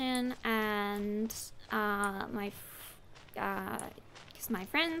Genshin and because my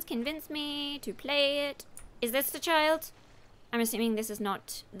friends convinced me to play it. Is this the child? I'm assuming this is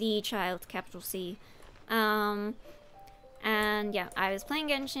not the child, capital C. And yeah, I was playing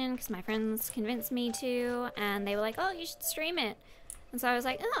Genshin because my friends convinced me to, and they were like, oh, you should stream it. And so I was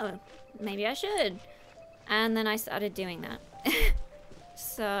like, oh, maybe I should. And then I started doing that.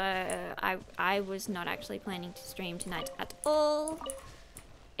 So I was not actually planning to stream tonight at all.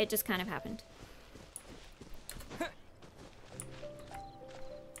 It just kind of happened.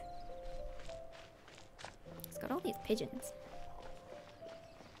 It's got all these pigeons.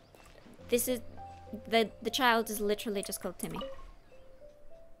 This is... The child is literally just called Timmy.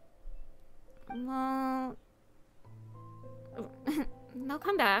 Well... They'll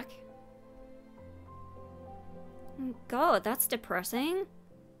come back. God, that's depressing.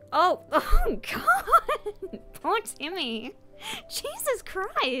 Oh, oh God! Poor Timmy. Jesus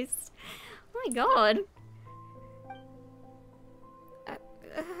Christ! Oh my God.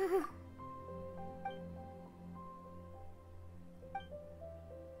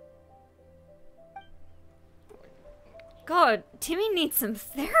 God, Timmy needs some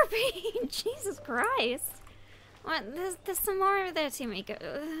therapy. Jesus Christ. What? There's some more over there, Timmy.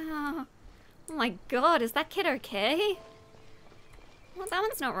 Oh my God, is that kid okay? Well, that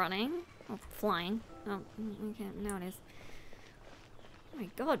one's not running. Oh, flying. Oh, okay, now it is. Oh my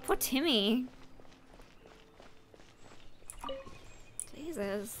god, poor Timmy.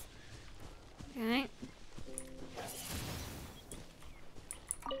 Jesus. Okay.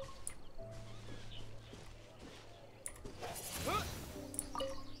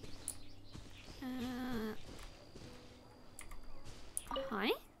 Hi?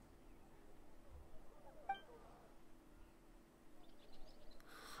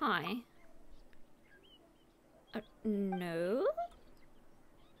 Hi. No?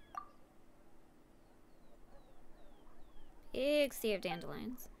 Big sea of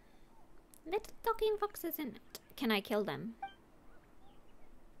dandelions. Little talking foxes in it. Can I kill them?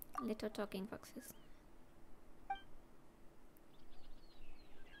 Little talking foxes.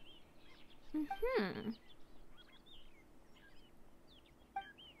 Mm-hmm.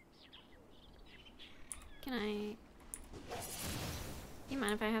 Can I... Do you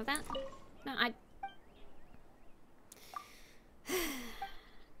mind if I have that? No, I...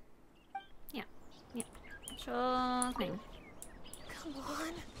 Yeah. Sure thing. Come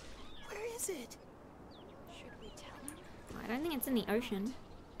on. Where is it? Should we tell him? I don't think it's in the ocean.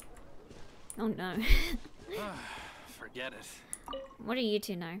 Oh no. Forget it. What do you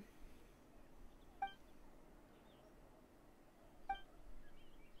two know?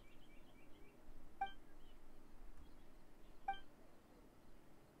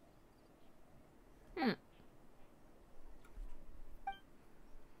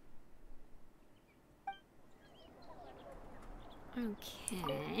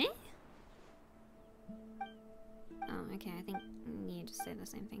 Okay. Oh, okay, I think you just say the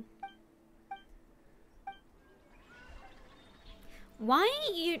same thing. Why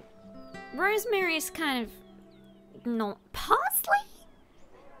you... Rosemary's kind of... not... Parsley?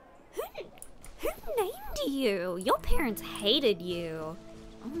 Who named you? Your parents hated you.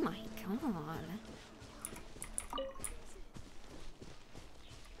 Oh my god.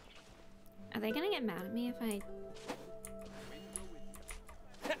 Are they gonna get mad at me if I...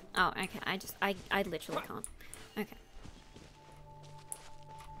 Oh, okay, I literally can't. Okay.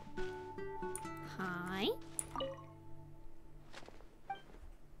 Hi.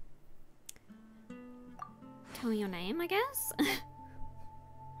 Tell me your name, I guess?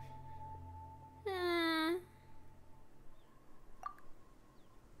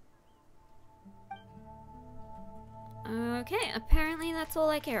 Okay, apparently that's all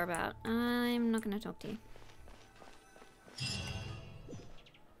I care about. I'm not gonna talk to you.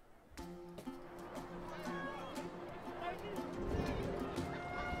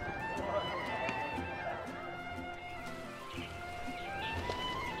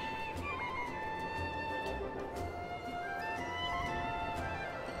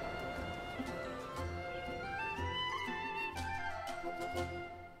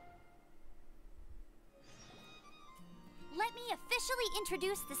 Let me officially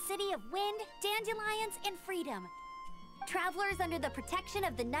introduce the city of wind, dandelions, and freedom. Travelers under the protection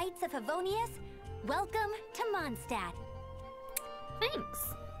of the Knights of Favonius, welcome to Mondstadt.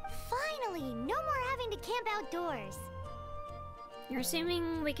 Thanks. Finally, no more having to camp outdoors. You're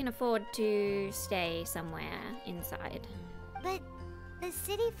assuming we can afford to stay somewhere inside. But the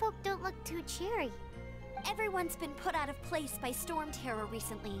city folk don't look too cheery. Everyone's been put out of place by storm terror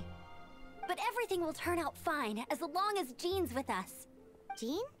recently. But everything will turn out fine as long as Jean's with us.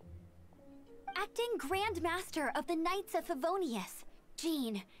 Jean? Acting Grand Master of the Knights of Favonius.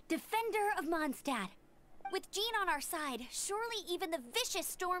 Jean, Defender of Mondstadt. With Jean on our side, surely even the vicious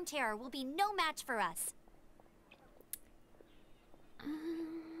storm terror will be no match for us.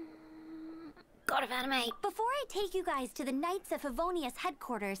 God of anime. Before I take you guys to the Knights of Favonius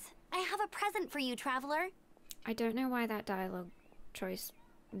headquarters, I have a present for you, traveler. I don't know why that dialogue choice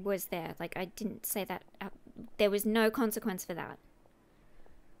was there. Like, I didn't say that out. There was no consequence for that.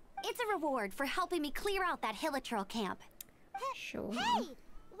 It's a reward for helping me clear out that Hilichurl camp. Sure. Hey!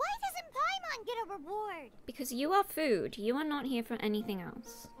 Why doesn't Paimon get a reward? Because you are food. You are not here for anything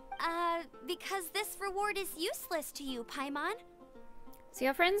else. Because this reward is useless to you, Paimon. So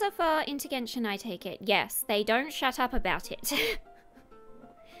your friends are far into Genshin, I take it. Yes, they don't shut up about it.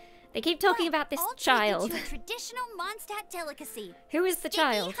 They keep talking about this child. I'll treat you to a traditional Mondstadt delicacy. Who is the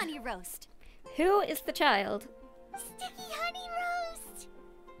child? Sticky honey roast. Who is the child? Sticky honey roast!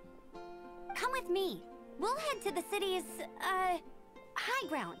 Come with me. We'll head to the city's, high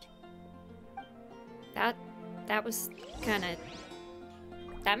ground. That was kinda...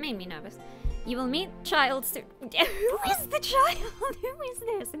 That made me nervous. You will meet child soon. Who is the child? Who is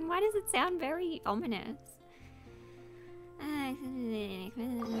this? And why does it sound very ominous?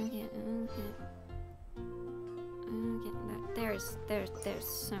 There's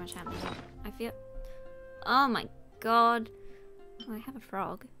so much happening. I feel... Oh my god. Well, I have a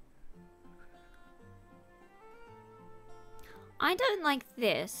frog. I don't like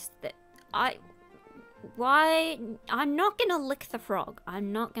this. Why? I'm not gonna lick the frog.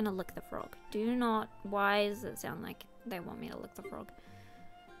 I'm not gonna lick the frog. Do not. Why does it sound like they want me to lick the frog?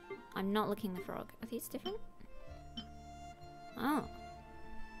 I'm not licking the frog. Are these different? Oh.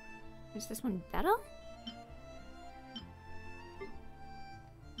 Is this one better?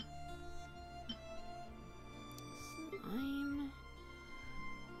 Slime.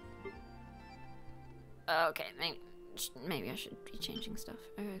 Okay, maybe I should be changing stuff.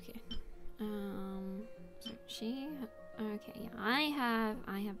 Okay. So she. Okay, yeah, I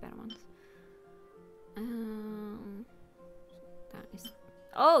have better ones. That is.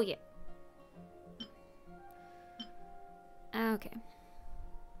 Oh yeah. Okay.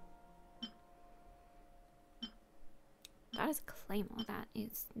 That is a claymore. That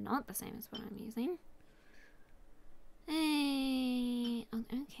is not the same as what I'm using. Hey. Oh,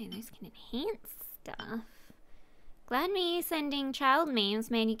 okay, those can enhance stuff. Glad me sending child memes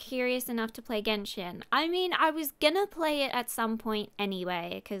made you curious enough to play Genshin. I mean, I was gonna play it at some point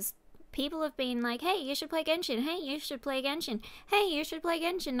anyway, because people have been like, hey, you should play Genshin. Hey, you should play Genshin. Hey, you should play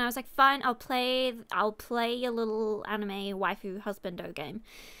Genshin. And I was like, fine, I'll play your little anime waifu husbando game.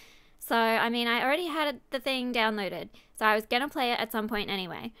 So, I mean, I already had the thing downloaded, so I was gonna play it at some point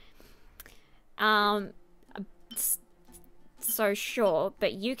anyway. So sure,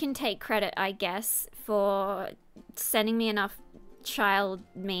 but you can take credit, I guess, for sending me enough child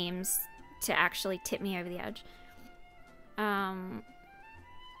memes to actually tip me over the edge.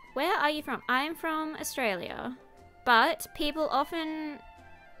 Where are you from? I'm from Australia, but people often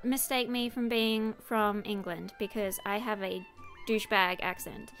mistake me from being from England because I have a douchebag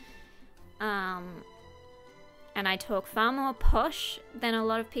accent. And I talk far more posh than a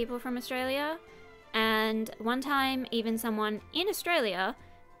lot of people from Australia. And one time, even someone in Australia,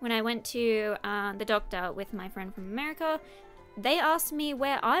 when I went to the doctor with my friend from America, they asked me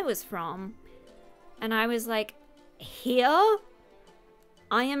where I was from. And I was like, here?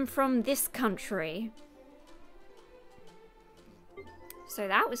 I am from this country. So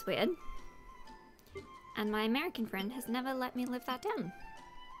that was weird. And my American friend has never let me live that down.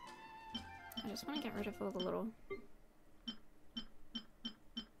 I just want to get rid of all the little...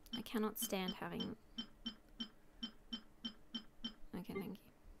 I cannot stand having... Okay, thank you.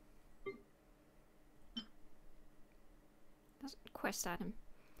 That's a quest item.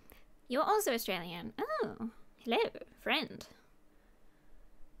 You're also Australian. Oh, hello, friend.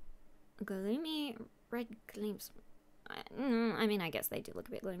 Gloomy red gleams. I mean, I guess they do look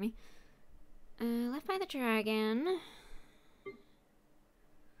a bit gloomy. Left by the dragon.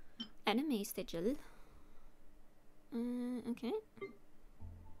 Enemy sigil. Okay.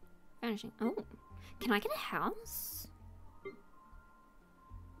 Vanishing. Oh, can I get a house?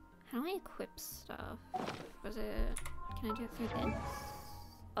 How do I equip stuff? Was it? Can I do it through this?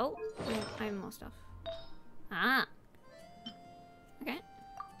 Oh, I have more stuff. Ah. Okay.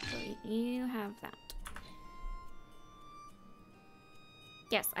 So you have that.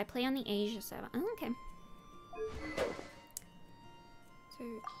 Yes, I play on the Asia server. Oh, okay. So,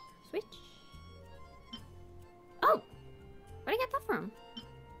 switch. Oh! Where'd I get that from?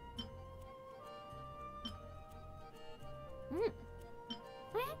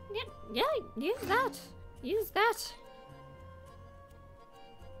 Yeah, use that. Use that.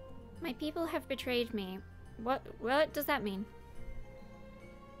 My people have betrayed me. What does that mean?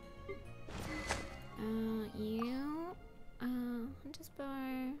 Hunter's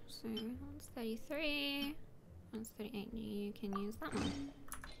bow. So, one's 33. One's 38. You can use that one.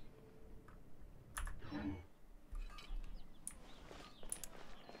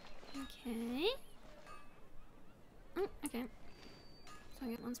 Okay. Oh, okay. So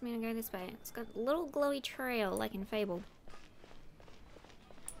it wants me to go this way. It's got a little glowy trail like in Fable.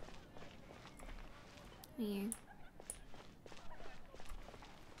 You.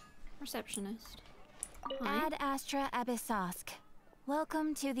 Receptionist. Hi. Ad Astra Abyssosk.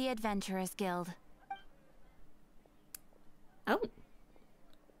 Welcome to the Adventurers Guild. Oh.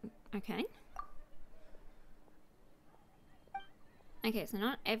 Okay. Okay, so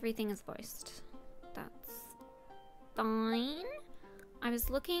not everything is voiced. That's fine. I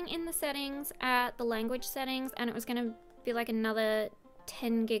was looking in the settings at the language settings and it was gonna be like another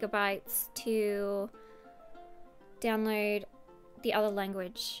 10 gigabytes to download the other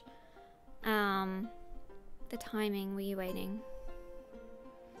language. The timing, were you waiting?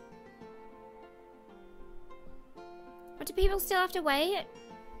 What, do people still have to wait?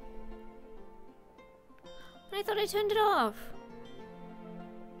 I thought I turned it off.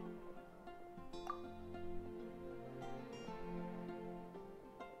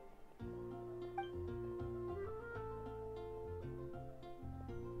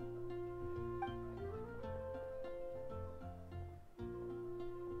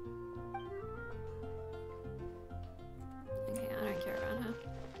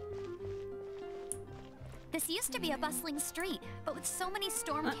 used to be a bustling street, but with so many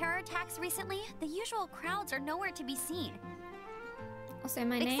storm terror attacks recently, the usual crowds are nowhere to be seen. Also,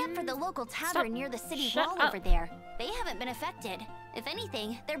 my name... Except for the local tavern near the city Shut wall up. over there. They haven't been affected. If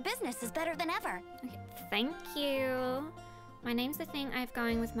anything, their business is better than ever. Okay, thank you. My name's the thing I've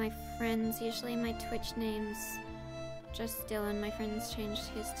going with my friends. Usually my Twitch name's just Dylan. My friend's changed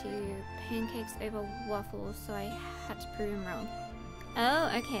his to pancakes over waffles, so I had to prove him wrong.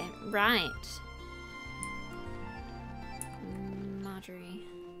 Oh, okay, right. Marjorie.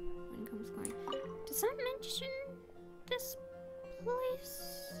 When comes going. Did someone mention this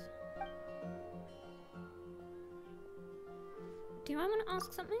place? Do I want to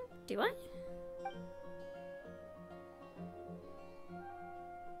ask something? Do I?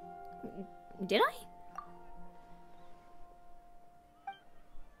 Did I?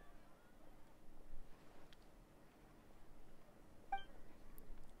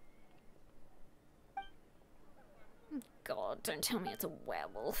 God, don't tell me it's a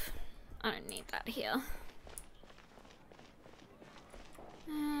werewolf. I don't need that here.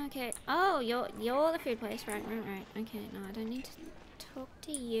 Okay. Oh, you're the food place, right? Okay, no, I don't need to talk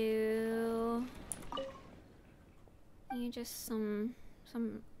to you. You just some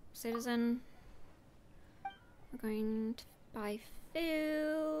citizen. We're going to buy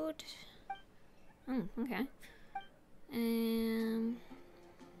food. Oh, okay.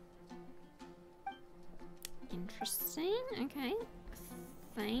 Interesting. Okay.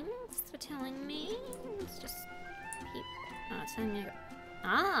 Thanks for telling me. Let's just peep. Oh, it's telling me to go.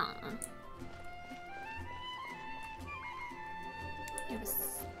 Ah. You have a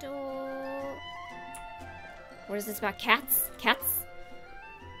store. What is this about cats? Cats?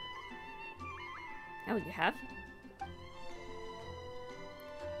 Oh, you have?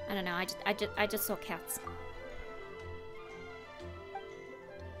 I don't know. I just saw cats.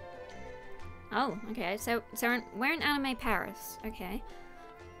 Oh, okay. So we're in Anime Paris. Okay.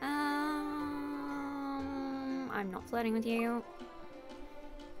 I'm not flirting with you.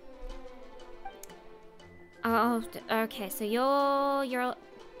 Oh, okay. So you're.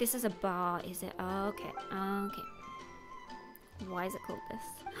 This is a bar, is it? Okay. Okay. Why is it called this?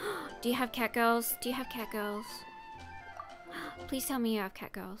 Do you have cat girls? Do you have cat girls? Please tell me you have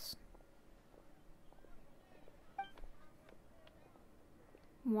cat girls.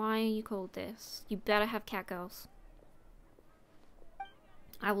 Why are you called this? You better have cat girls.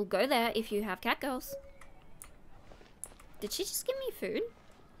 I will go there if you have cat girls. Did she just give me food?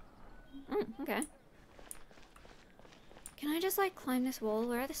 Oh, okay. Can I just like climb this wall?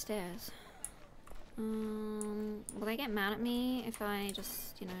 Where are the stairs? Will they get mad at me if I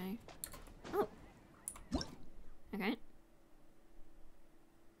just, you know... Oh. Okay.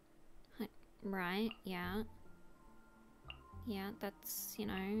 Right, yeah. Yeah, that's, you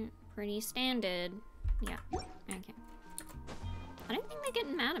know, pretty standard. Yeah, okay. I don't think they're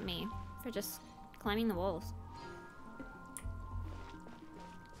getting mad at me for just climbing the walls.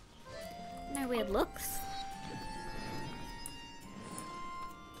 No weird looks.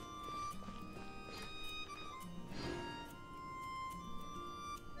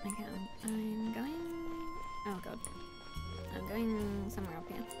 Okay, I'm going... Oh god. I'm going somewhere up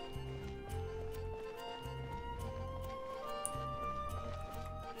here.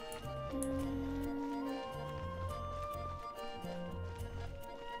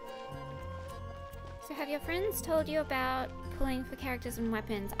 So have your friends told you about pulling for characters and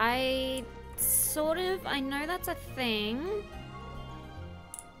weapons? I know that's a thing.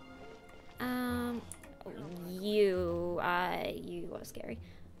 You are scary.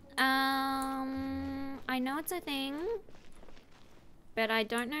 I know it's a thing, but I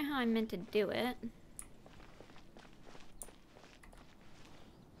don't know how I'm meant to do it.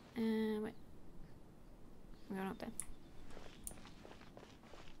 Wait. I'm going up there.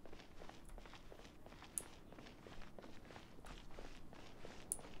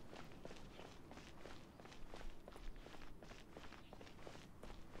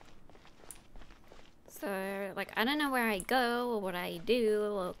 So, like, I don't know where I go or what I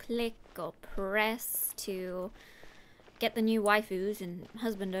do or click or press to get the new waifus and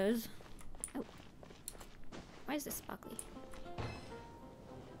husbandos. Oh. Why is this sparkly?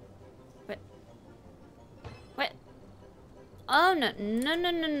 What? What? Oh, no. No,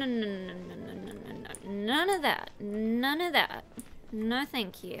 no, no, no, no, no, no, no, no, no, no. None of that. None of that. No,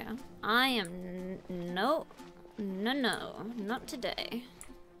 thank you. I am... No. No, no. Not today.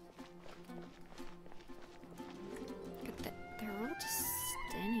 They're all just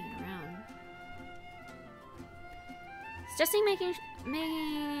standing around. It's just making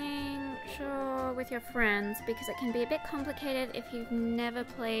sure with your friends because it can be a bit complicated if you've never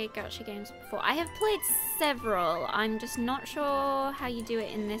played gacha games before. I have played several. I'm just not sure how you do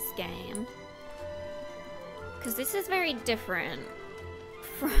it in this game. Because this is very different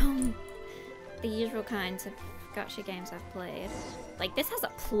from the usual kinds of gacha games I've played. Like, this has a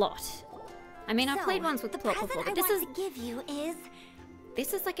plot. I mean, I've played ones with plot before, but this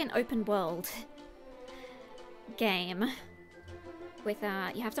is like an open world game with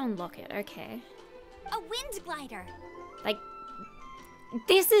you have to unlock it. Okay. A wind glider. Like,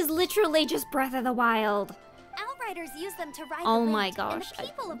 this is literally just Breath of the Wild. Outriders use them to ride Oh the wind, my gosh. and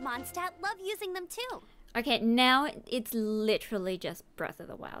the people of Mondstadt love using them too. Okay, now it's literally just Breath of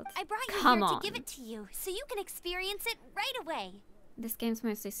the Wild. I brought you Come here on. to give it to you, so you can experience it right away. This game's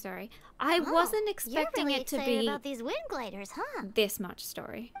mostly story. I wasn't expecting You're really it to excited be about these wind gliders, huh? this much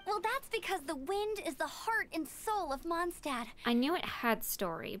story. Well, that's because the wind is the heart and soul of Mondstadt. I knew it had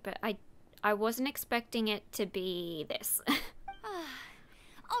story, but I wasn't expecting it to be this.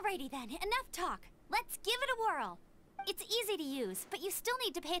 Alrighty then, enough talk. Let's give it a whirl. It's easy to use, but you still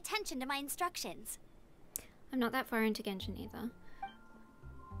need to pay attention to my instructions. I'm not that far into Genshin either.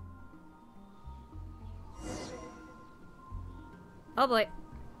 Oh boy.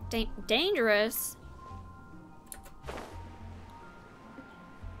 Dangerous.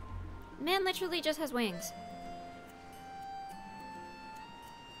 Man literally just has wings.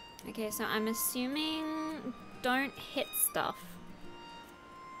 Okay, so I'm assuming don't hit stuff.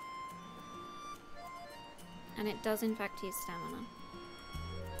 And it does in fact use stamina.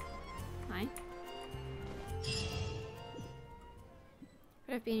 Hi.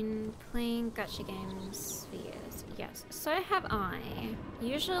 But I've been playing gacha games for years. Yes, so have I.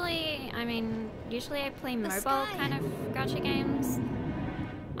 Usually I play mobile kind of gacha games.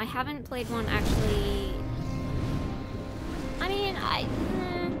 I haven't played one actually.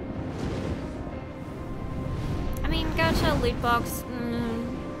 I mean, gacha loot box,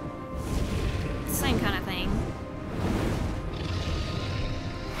 same kind of thing.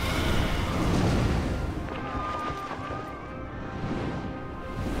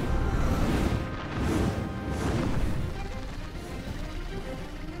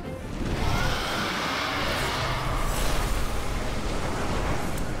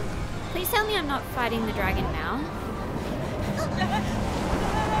 Please tell me I'm not fighting the dragon now.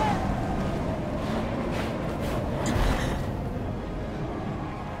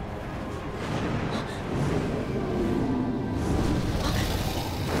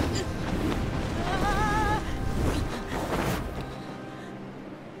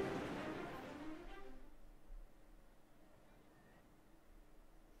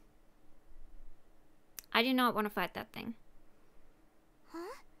 I do not want to fight that thing. Huh?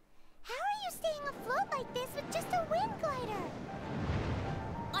 How are you staying afloat like this with just a wind glider?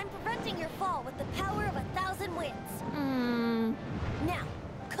 I'm preventing your fall with the power of 1,000 winds. Now,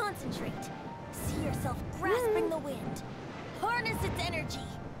 concentrate. See yourself grasping the wind. Harness its energy.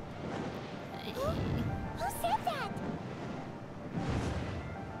 Who said that?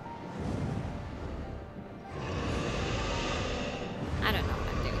 I don't know what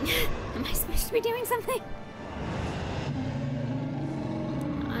I'm doing. Am I supposed to be doing something?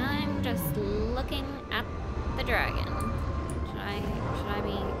 I'm just looking at the dragon. Should I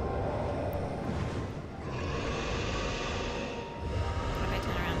be... What if I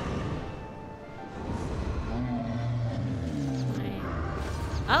turn around?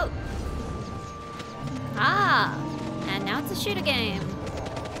 Oh! Ah! And now it's a shooter game.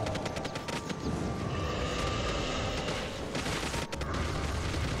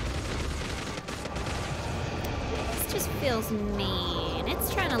 Just feels mean.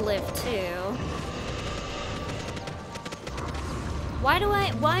 It's trying to live too. Why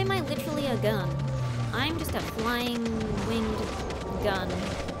am I literally a gun? I'm just a flying winged gun.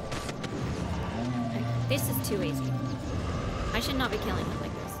 This is too easy. I should not be killing him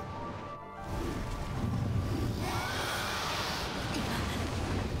like this.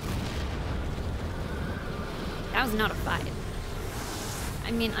 That was not a fight.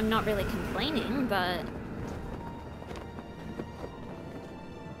 I mean, I'm not really complaining, but...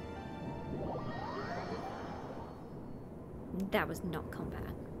 that was not combat.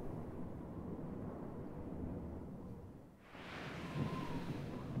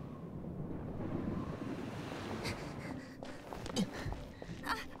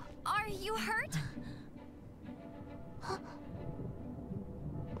 Are you hurt?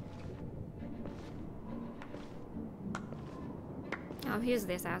 Oh, who's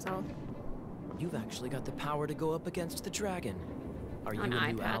this asshole? You've actually got the power to go up against the dragon. Are you On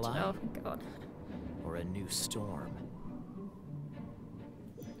a new iPad. ally? Oh god. Or a new storm?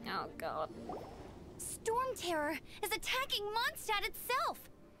 Oh god. Storm Terror is attacking Mondstadt itself!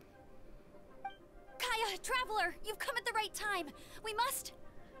 Kaya, Traveler, you've come at the right time. We must...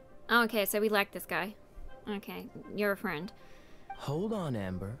 Okay, so we like this guy. Okay, you're a friend. Hold on,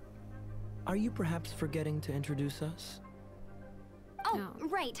 Amber. Are you perhaps forgetting to introduce us? Oh,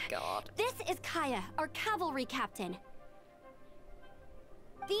 right. God. This is Kaya, our cavalry captain.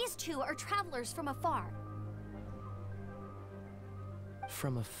 These two are travelers from afar.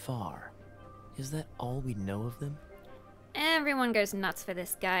 From afar. Is that all we know of them? Everyone goes nuts for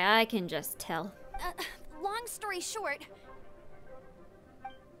this guy, I can just tell. Long story short...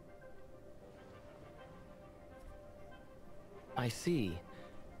 I see.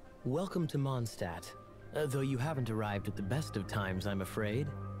 Welcome to Mondstadt. Though you haven't arrived at the best of times, I'm afraid.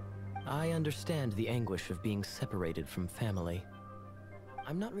 I understand the anguish of being separated from family.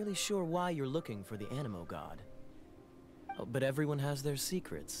 I'm not really sure why you're looking for the animoo god. Oh, but everyone has their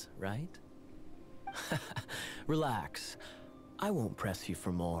secrets, right? Relax. I won't press you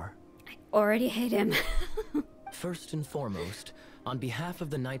for more. I already hate him. First and foremost, on behalf of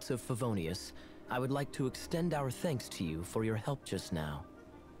the Knights of Favonius, I would like to extend our thanks to you for your help just now.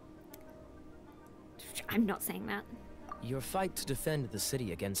 I'm not saying that. Your fight to defend the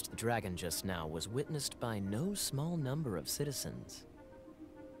city against the dragon just now was witnessed by no small number of citizens.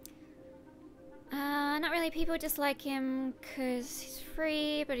 Not really. People dislike him because he's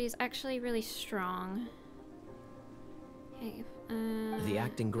free, but he's actually really strong. Okay, The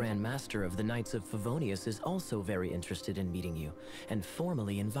acting Grand Master of the Knights of Favonius is also very interested in meeting you, and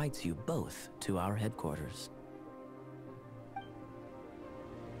formally invites you both to our headquarters.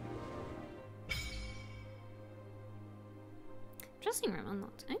 Dressing room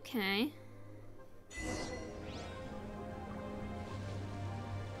unlocked. Okay.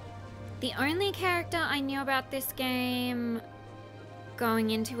 The only character I knew about this game going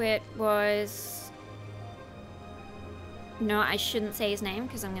into it was... No, I shouldn't say his name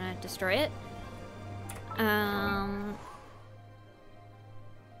because I'm gonna destroy it. I'm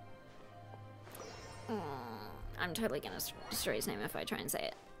totally gonna destroy his name if I try and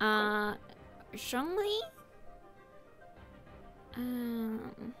say it. Zhongli?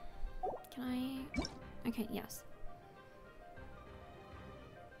 Can I? Okay, yes.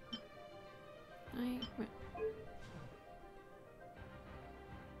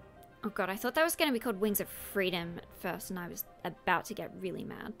 Oh god, I thought that was gonna be called Wings of Freedom at first, and I was about to get really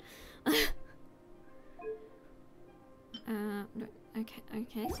mad. No,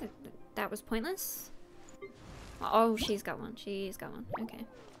 okay, so that was pointless. Oh, she's got one. She's got one. Okay.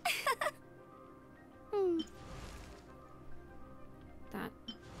 That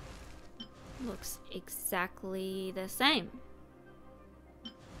looks exactly the same.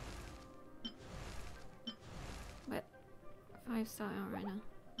 What? 5-star right now.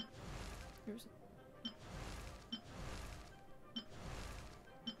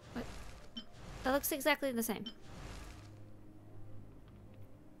 What? That looks exactly the same.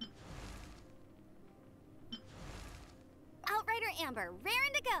 Outrider Amber,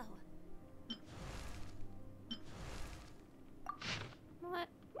 raring to go. What?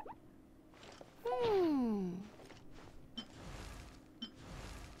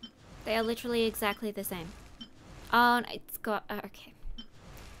 They are literally exactly the same. Oh, no, it's got... okay.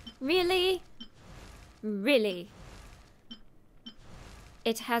 Really? Really?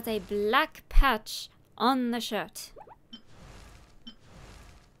 It has a black patch on the shirt.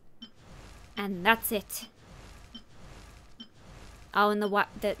 And that's it. Oh, and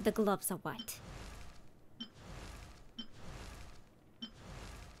the gloves are white.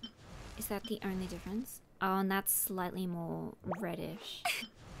 Is that the only difference? Oh, and that's slightly more reddish.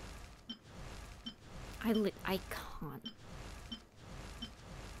 I can't.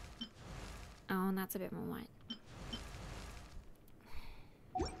 Oh, and that's a bit more white.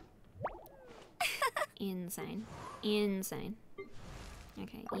 Insane. Insane.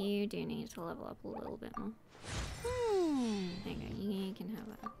 Okay, you do need to level up a little bit more. There you go, you can have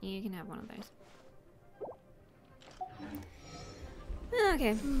that. You can have one of those.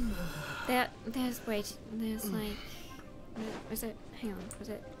 Okay. There's like... Was it... Hang on, was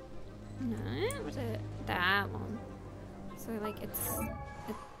it... No, was it that one? So, like, it's...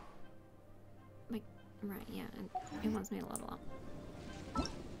 like, right, yeah, it wants me to level up.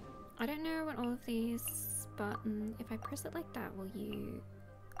 I don't know what all of these buttons... If I press it like that, will you...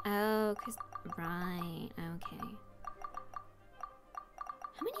 Oh, because... Right, okay.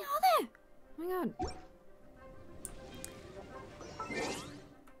 How many are there? Oh my god.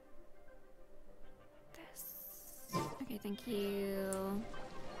 This. Okay, thank you.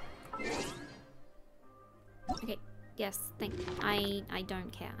 Okay, Yes, I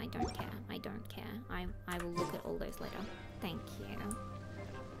don't care. I don't care. I don't care. I will look at all those later. Thank you.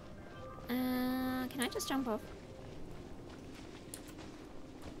 Can I just jump off?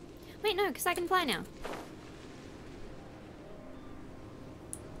 Wait, no, because I can fly now.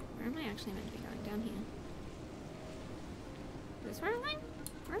 Where am I actually meant to be going? Down here. Is this where am I?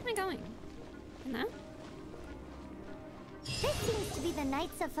 Where am I going? In there? This seems to be the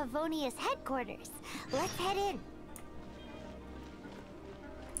Knights of Favonius headquarters. Let's head in.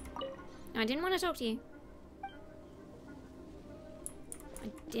 I didn't want to talk to you. I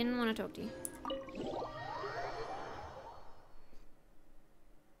didn't want to talk to you.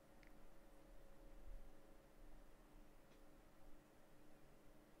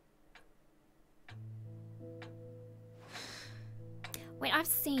 Wait, I've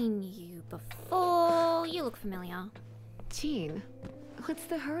seen you before. You look familiar. Jean, what's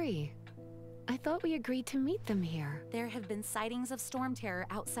the hurry? I thought we agreed to meet them here. There have been sightings of storm terror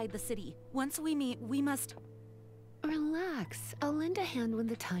outside the city. Once we meet, we must... Relax. I'll lend a hand when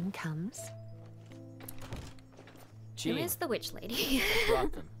the time comes. Who is the witch lady?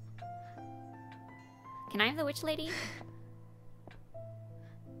 Brought them. Can I have the witch lady?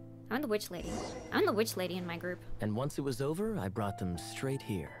 I'm the witch lady. I'm the witch lady in my group. And once it was over, I brought them straight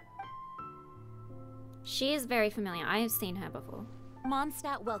here. She is very familiar. I have seen her before.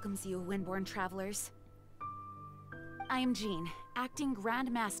 Mondstadt welcomes you, Windborn travelers. I am Jean, acting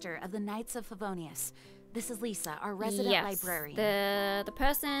Grand Master of the Knights of Favonius. This is Lisa, our resident librarian. The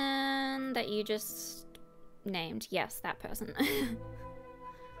person that you just named. Yes, that person.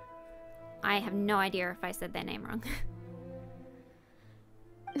 I have no idea if I said their name wrong.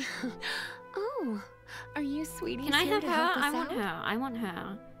 Oh, are you sweeties? Can I here have to her? help us I want out? her. I want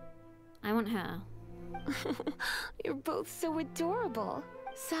her. I want her. You're both so adorable.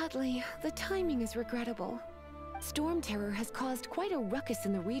 Sadly, the timing is regrettable. Storm terror has caused quite a ruckus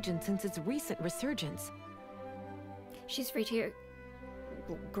in the region since its recent resurgence. She's free to...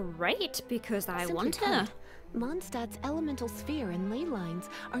 Great, because I Simply want her. put, Mondstadt's elemental sphere and ley lines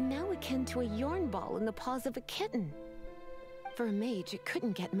are now akin to a yarn ball in the paws of a kitten. For a mage, it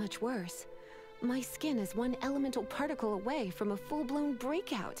couldn't get much worse. My skin is one elemental particle away from a full-blown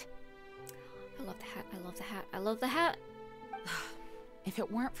breakout. I love the hat. I love the hat. I love the hat. If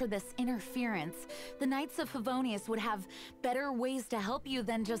it weren't for this interference, the Knights of Favonius would have better ways to help you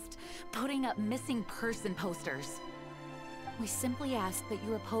than just putting up missing person posters. We simply ask that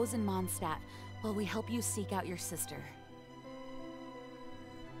you repose in Mondstadt while we help you seek out your sister.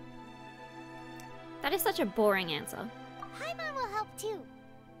 That is such a boring answer. Paimon will help too.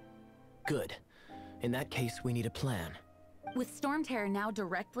 Good. In that case, we need a plan. With Storm Terror now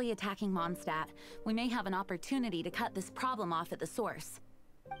directly attacking Mondstadt, we may have an opportunity to cut this problem off at the source.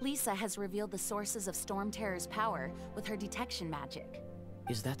 Lisa has revealed the sources of Storm Terror's power with her detection magic.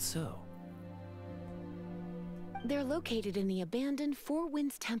 Is that so? They're located in the abandoned Four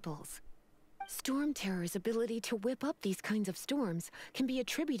Winds temples. Storm Terror's ability to whip up these kinds of storms can be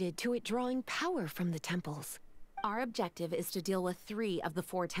attributed to it drawing power from the temples. Our objective is to deal with 3 of the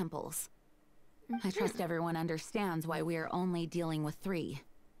 4 temples. I trust everyone understands why we are only dealing with 3.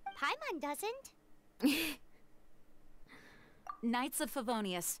 Paimon doesn't. Knights of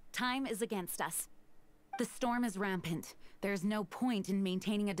Favonius, time is against us. The storm is rampant. There's no point in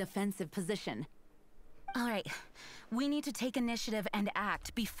maintaining a defensive position. All right, we need to take initiative and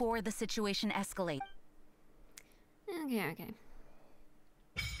act before the situation escalates. Okay.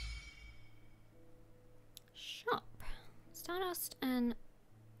 Shop. Stardust and...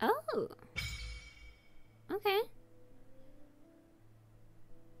 Oh! Okay.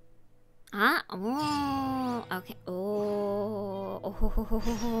 Ah, oh, okay. Oh.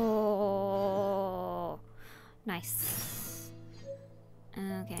 Nice.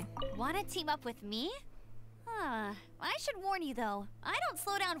 Okay. Wanna team up with me? I should warn you though, I don't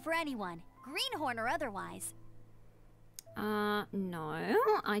slow down for anyone, greenhorn or otherwise. No,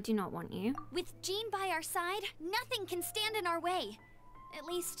 I do not want you. With Jean by our side, nothing can stand in our way. At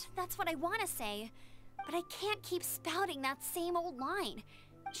least, that's what I want to say. But I can't keep spouting that same old line.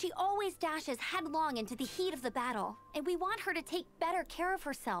 She always dashes headlong into the heat of the battle, and we want her to take better care of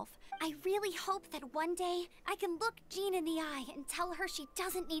herself. I really hope that one day I can look Jean in the eye and tell her she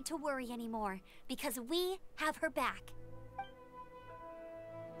doesn't need to worry anymore, because we have her back.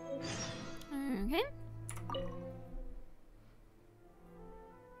 Okay.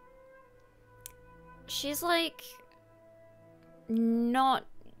 She's like not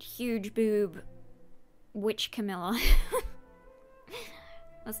huge boob witch Camilla.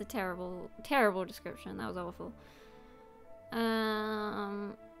 That's a terrible description. That was awful.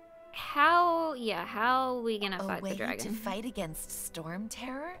 how are we gonna A fight way the dragon? to fight against storm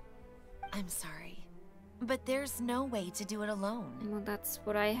terror? I'm sorry, but there's no way to do it alone. Well, that's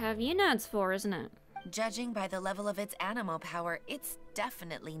what I have you nerds for, isn't it? Judging by the level of its animal power, it's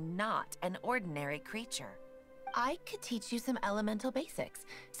definitely not an ordinary creature. I could teach you some elemental basics,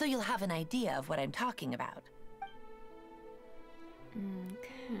 so you'll have an idea of what I'm talking about.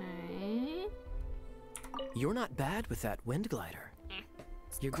 Okay. You're not bad with that wind glider.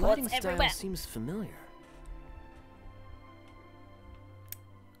 Your Quartz gliding style everywhere. seems familiar.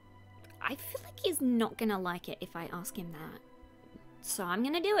 I feel like he's not gonna like it if I ask him that. So I'm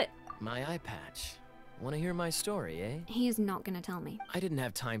gonna do it. My eye patch. Want to hear my story, eh? He is not gonna tell me. I didn't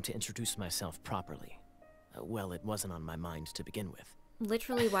have time to introduce myself properly. Well, it wasn't on my mind to begin with.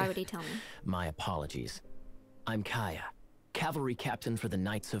 Literally, why would he tell me? My apologies. I'm Kaya, cavalry captain for the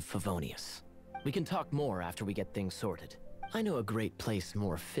Knights of Favonius. We can talk more after we get things sorted. I know a great place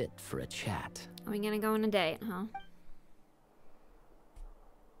more fit for a chat. Are we gonna go on a date, huh?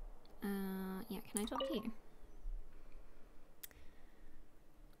 Yeah, can I talk to you?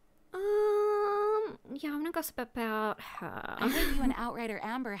 Yeah, I'm gonna gossip about her. I heard you and Outrider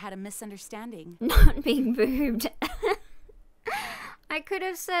Amber had a misunderstanding. Not being boobed. I could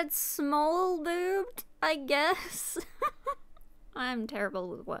have said small boobed, I guess. I'm terrible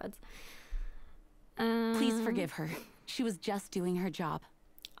with words. Please forgive her. She was just doing her job.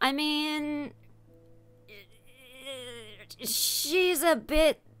 I mean, she's a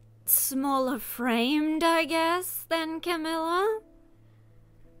bit smaller framed, I guess, than Camilla.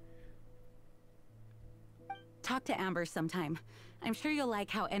 Talk to Amber sometime. I'm sure you'll like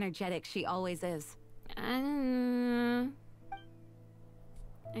how energetic she always is.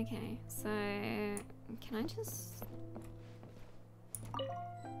 Okay, so can I just...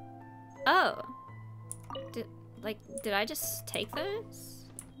 Oh! Did I just take those?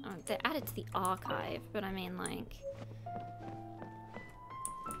 Oh, they're added to the archive, but I mean, like...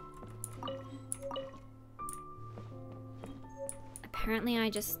 Apparently I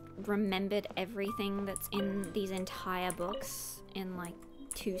just remembered everything that's in these entire books in, like,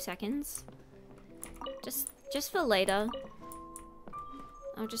 2 seconds. Just for later.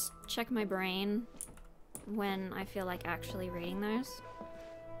 I'll just check my brain when I feel like actually reading those.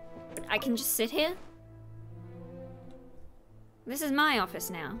 But I can just sit here? This is my office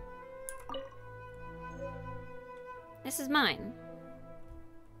now. This is mine.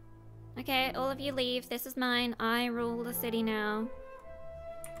 Okay, all of you leave. This is mine. I rule the city now.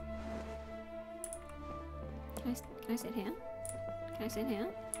 Can I sit here? Can I sit here?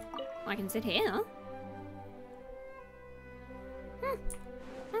 I can sit here.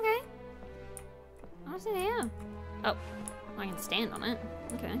 Okay. I'll sit here. Oh, I can stand on it.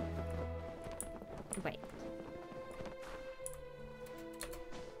 Okay. Wait.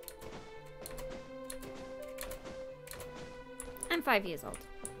 I'm 5 years old.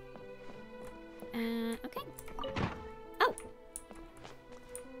 Okay. Oh!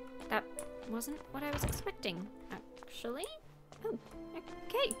 That wasn't what I was expecting, actually. Oh,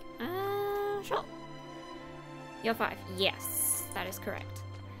 okay. Sure. You're 5. Yes, that is correct.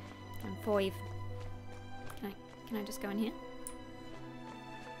 I'm 5. Can I just go in here?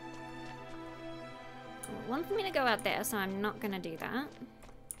 It wants me to go out there, so I'm not gonna do that.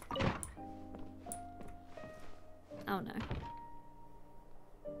 Oh no.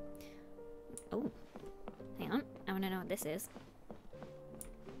 Oh, hang on. I want to know what this is.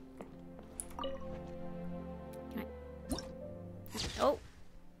 Can I... Oh!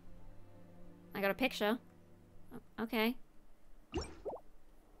 I got a picture. Oh, okay.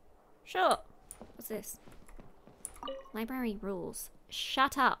 Sure. What's this? Library rules.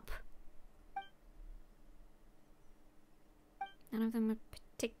 Shut up. None of them are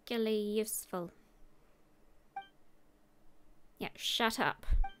particularly useful. Yeah, shut up.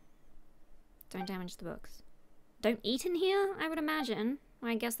 Don't damage the books. Don't eat in here, I would imagine.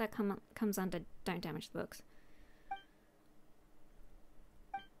 Well, I guess that comes under don't damage the books.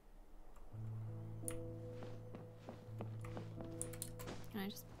 Can I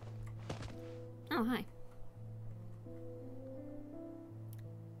just... Oh, hi.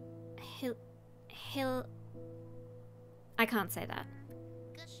 Hill... I can't say that.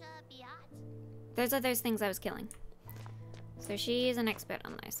 Those are those things I was killing. So she is an expert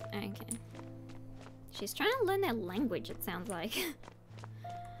on those. Okay. She's trying to learn their language, it sounds like.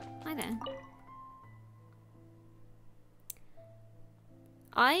 Hi there.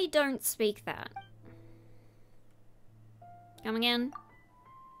 I don't speak that. Come again.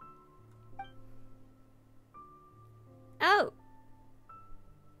 Oh!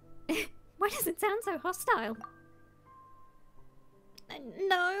 Why does it sound so hostile?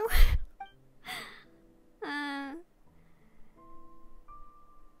 No.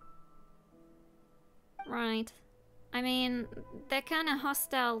 Right. I mean, they're kind of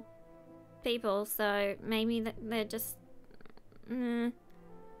hostile people, so maybe they're just... maybe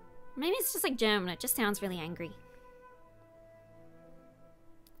it's just like German, it just sounds really angry.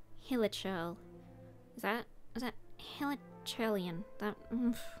 Hilichurl. Is that Hilichurlian? That...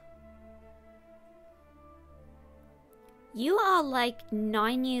 You are like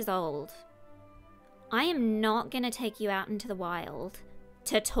 9 years old. I am not gonna take you out into the wild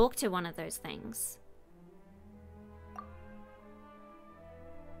to talk to one of those things.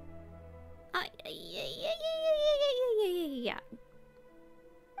 Yeah.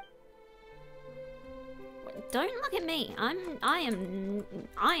 Don't look at me. I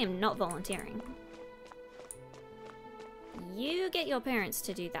am not volunteering. You get your parents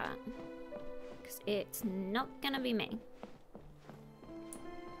to do that. 'Cause it's not gonna be me.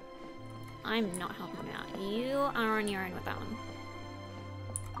 I'm not helping you out. You are on your own with that one.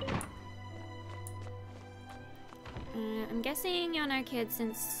 I'm guessing you're no kid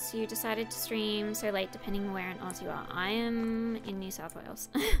since you decided to stream so late depending on where in Oz you are. I am in New South Wales.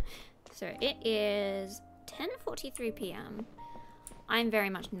 So it is 10:43 p.m. I'm very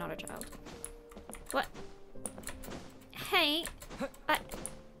much not a child. What? Hey! Oh,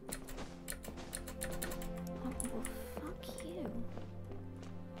 well, fuck you.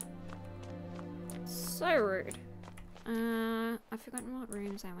 So rude. I've forgotten what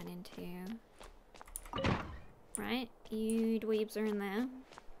rooms I went into. Right, you dweebs are in there.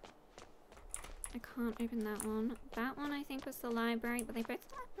 I can't open that one. That one I think was the library, but they both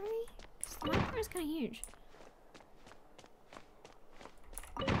the library? The library is kind of huge.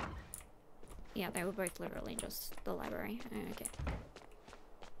 Yeah, they were both literally just the library. Okay.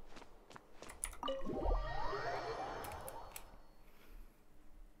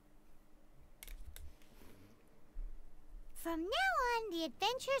 From now on, the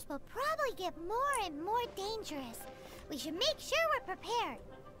adventures will probably get more and more dangerous. We should make sure we're prepared.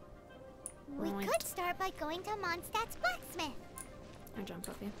 We could start by going to Mondstadt's blacksmith. I'll jump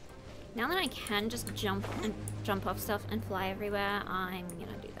off here. Now that I can just jump off stuff and fly everywhere, I'm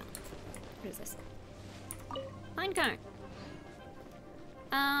gonna do that. What is this? Pine cone.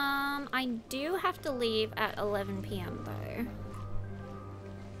 I do have to leave at 11 p.m. though.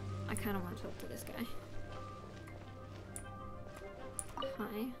 I kind of want to talk to this guy.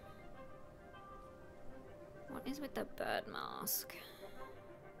 Hi. What is with the bird mask?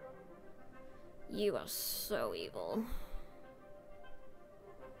 You are so evil.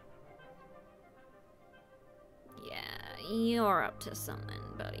 Yeah, you're up to something,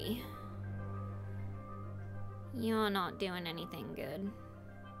 buddy. You're not doing anything good.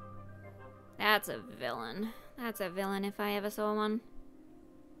 That's a villain. That's a villain if I ever saw one.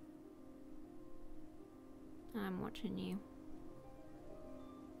 I'm watching you.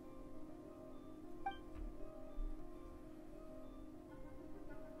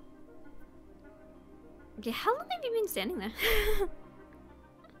 Yeah, how long have you been standing there?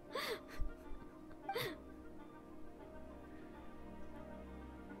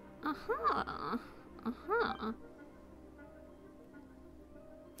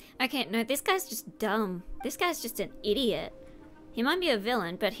 Okay, no, this guy's just dumb. This guy's just an idiot. He might be a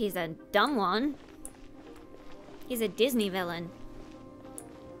villain, but he's a dumb one. He's a Disney villain.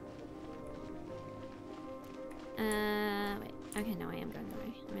 Wait. Okay, no, I am going the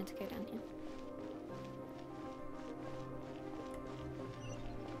way. I meant to go down here.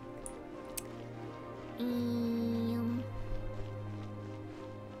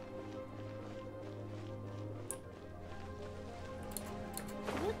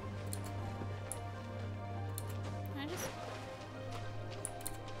 What? Can I just...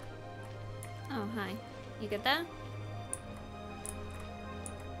 Oh, hi. You good there?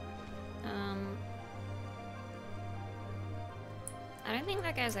 I don't think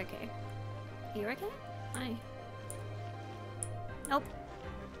that guy's okay. You okay? Hi. Nope.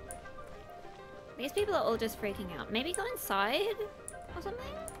 These people are all just freaking out. Maybe go inside or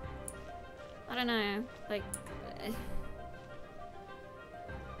something? I don't know. Like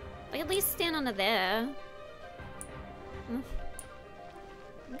at least stand under there.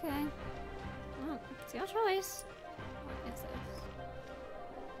 Okay. Well, it's your choice. What is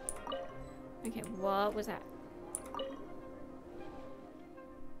this? Okay, what was that?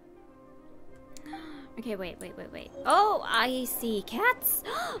 Okay, wait. Oh, I see cats!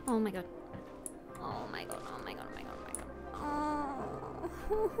 Oh my god. Oh my god, oh my god, oh my god, oh my god.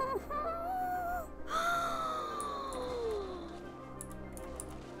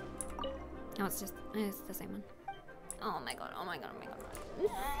 Oh, it's the same one. Oh my god, oh my god, oh my god.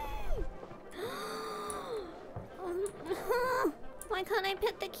 Why can't I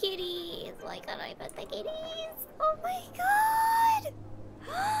pet the kitties? Why can't I pet the kitties? Oh my god!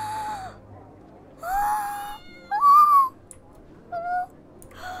 Oh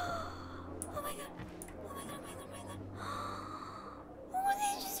my god. Oh my god, oh my god, oh my god. Oh,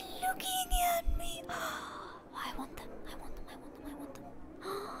 they're just looking at me. I want them, I want them, I want them, I want them.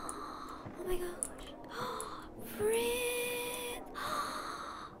 Oh my gosh. Friend. Hi.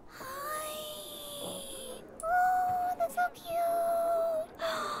 Oh, they're so cute.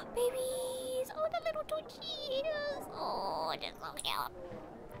 Babies. Oh, the little tortillas. Oh, they're so cute.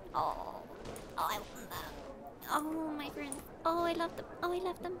 Oh, I want them. Oh, my friends. Oh, I love them. Oh, I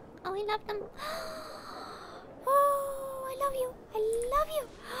love them. Oh, I love them. Oh, I love you. I love you.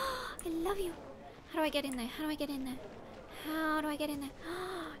 I love you. How do I get in there? How do I get in there? How do I get in there?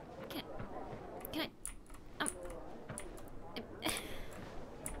 Can I?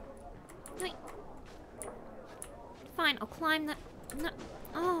 Wait. Fine, I'll climb that. No.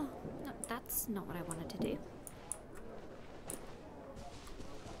 Oh, no, that's not what I wanted to do.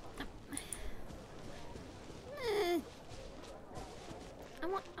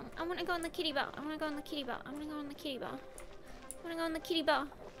 I want to go in the kitty bar. I want to go in the kitty bar. I want to go in the kitty bar. I want to go in the kitty bar.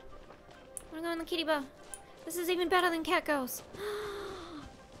 I want to go in the kitty bar. This is even better than cat girls.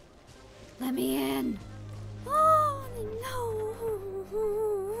 Let me in. Oh no.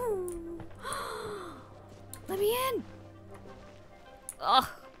 Let me in. Ugh.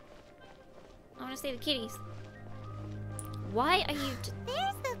 I want to see the kitties. Why are you?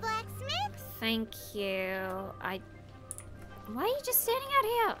 There's the blacksmith. Thank you. Why are you just standing out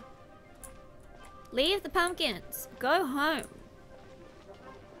here? Leave the pumpkins. Go home.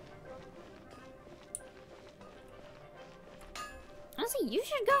 Honestly, you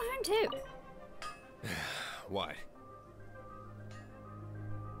should go home too. Why?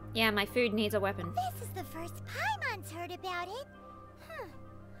 Yeah, my food needs a weapon. This is the first Paimon's heard about it.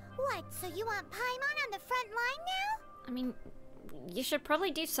 What, so you want Paimon on the front line now? I mean, you should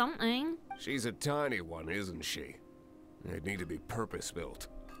probably do something. She's a tiny one, isn't she? They'd need to be purpose-built.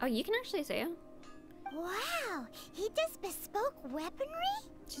 Oh, you can actually see her. Wow, he does bespoke weaponry?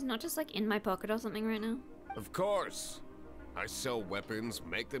 She's not just like in my pocket or something right now. Of course. I sell weapons,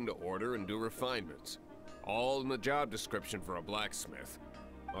 make them to order, and do refinements. All in the job description for a blacksmith.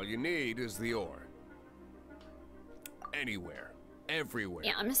 All you need is the ore. Anywhere. Everywhere.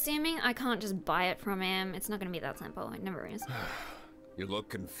 Yeah, I'm assuming I can't just buy it from him. It's not gonna be that simple. It never is. You look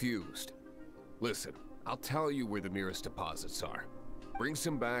confused. Listen, I'll tell you where the nearest deposits are. Bring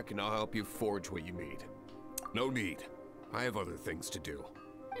some back and I'll help you forge what you need. No need. I have other things to do.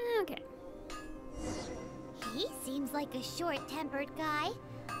 Okay. He seems like a short-tempered guy.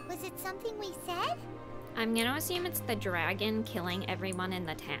 Was it something we said? I'm gonna assume it's the dragon killing everyone in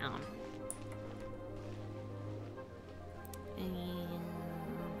the town.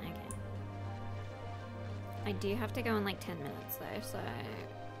 Okay. I do have to go in like 10 minutes though, so...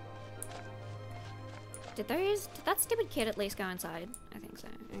 Did that stupid kid at least go inside? I think so,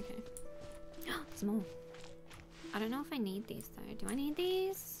 okay. There's more. I don't know if I need these though. Do I need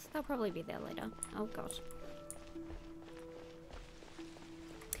these? They'll probably be there later. Oh gosh.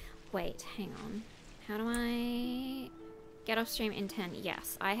 Wait, hang on. How do I get off stream in 10?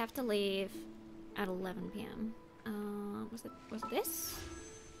 Yes, I have to leave at 11 p.m. Was it this?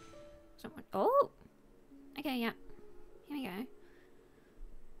 Someone. Oh! Okay, yeah. Here we go.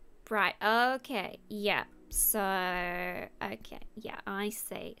 Right, okay, yeah. So, okay, yeah, I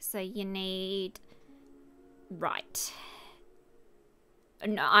see. So you need... Right.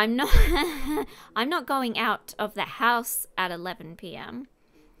 No, I'm not... I'm not going out of the house at 11 p.m.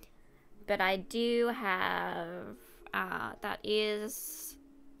 But I do have... that is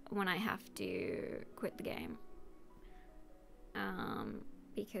when I have to quit the game.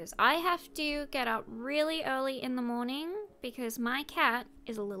 Because I have to get up really early in the morning because my cat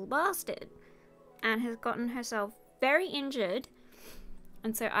is a little bastard and has gotten herself very injured,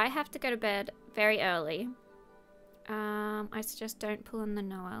 and so I have to go to bed very early. I suggest don't pull in the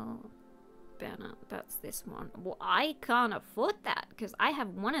Noel banner. That's this one. Well, I can't afford that because I have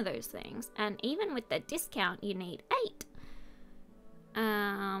one of those things, and even with the discount you need 8.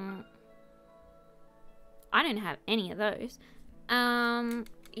 I don't have any of those.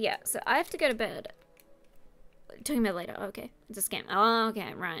 Yeah, so I have to go to bed. Talking about later. Okay, it's a scam. Oh,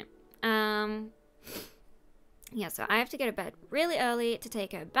 okay, right. Yeah, so I have to go to bed really early to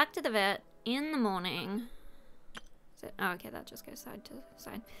take her back to the vet in the morning. So, oh, okay, that just goes side to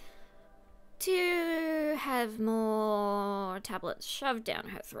side. To have more tablets shoved down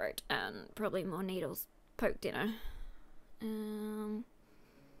her throat and probably more needles poked in her. I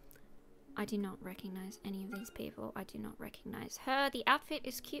do not recognize any of these people. I do not recognize her. The outfit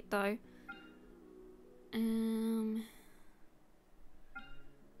is cute though.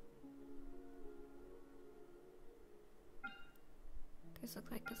 Those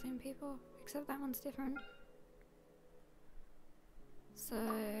look like the same people, except that one's different. So,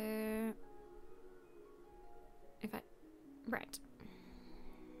 if I, right.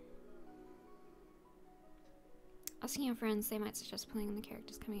 Asking your friends, they might suggest playing the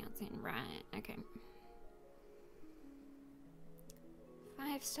characters coming out soon. Right, okay.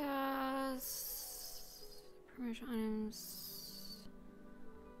 5 stars. Promotion items.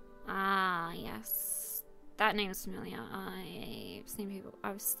 Ah, yes. That name is familiar.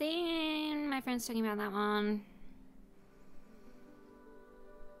 I've seen my friends talking about that one.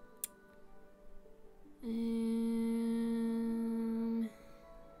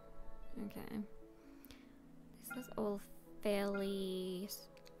 Okay. This is all fairly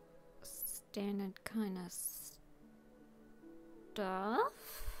standard kind of stuff.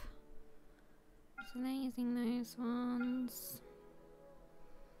 So they're using those ones.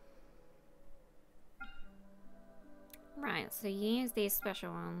 Right, so you use these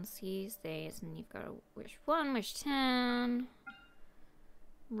special ones, use these, and you've got to wish 1, wish 10.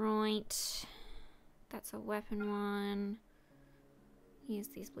 Right. That's a weapon one. Use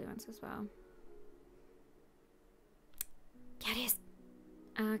these blue ones as well. Yeah, it is.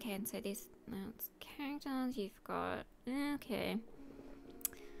 Okay, and so these, that's characters, you've got, okay.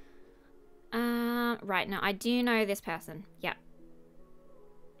 Right, now I do know this person. Yeah.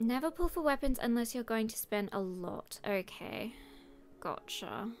 Never pull for weapons unless you're going to spend a lot. Okay.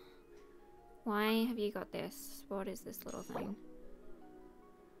 Gotcha. Why have you got this? What is this little thing?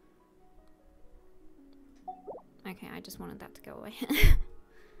 Okay, I just wanted that to go away.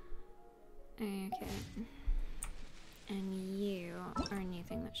 Okay. And you are a new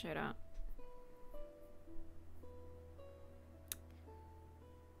thing that showed up.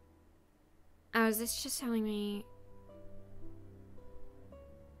 Oh, is this just telling me...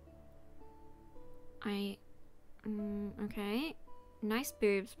 okay. Nice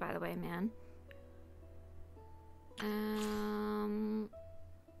boobs, by the way, man.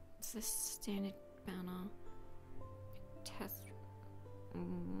 It's the standard banner. Test.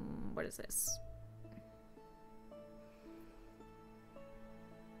 What is this?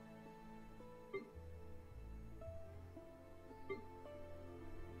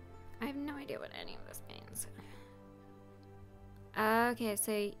 I have no idea what any of this means. Okay,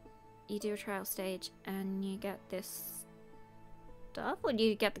 so you do a trial stage and you get this stuff, or do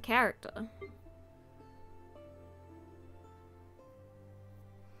you get the character?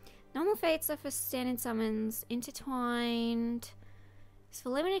 Normal fates are for standard summons. Intertwined is for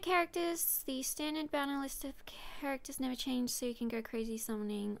limited characters. The standard banner list of characters never change, so you can go crazy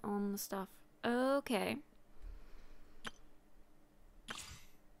summoning on the stuff. Okay.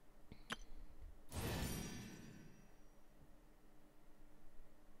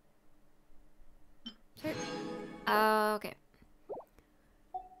 Okay.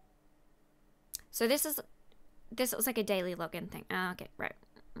 So this was like a daily login thing. Okay, right.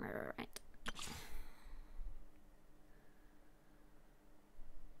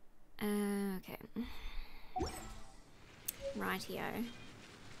 Okay. Rightio.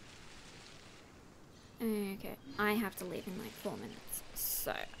 Okay, I have to leave in like 4 minutes,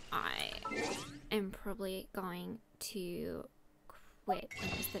 so I am probably going to quit.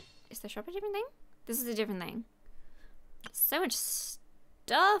 Is the shop a different thing? This is a different thing. So much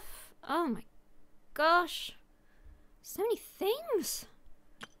stuff. Oh my gosh. So many things.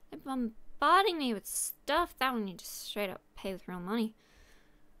 They're bombarding me with stuff. That one you just straight up pay with real money.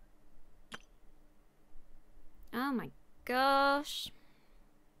 Oh my gosh.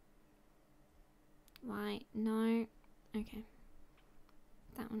 Why? No. Okay.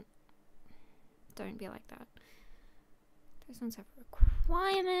 That one. Don't be like that. Those ones have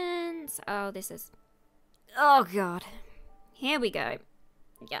requirements. Oh, this is... Oh god. Here we go.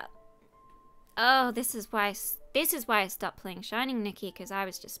 Yeah. Oh, this is why I stopped playing Shining Nikki, because I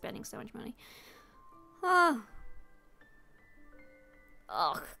was just spending so much money. Oh.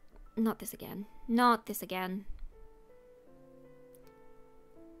 Oh. Not this again. Not this again.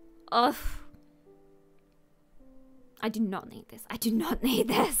 Oh. I do not need this. I do not need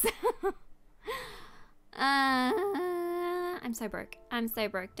this. I'm so broke. I'm so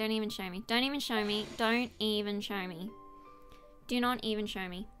broke. Don't even show me. Don't even show me. Don't even show me. Do not even show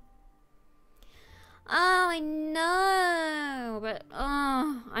me. Oh, I know. But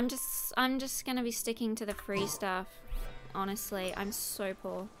oh, I'm just gonna be sticking to the free stuff. Honestly, I'm so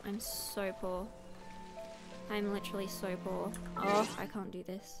poor. I'm so poor. I'm literally so poor. Oh, I can't do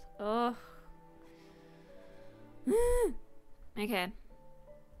this. Oh. Okay.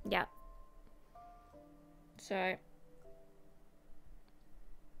 Yeah. So.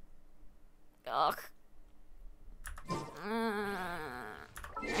 Ugh.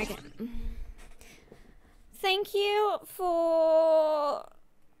 Okay. Thank you for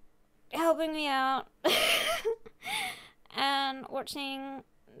helping me out and watching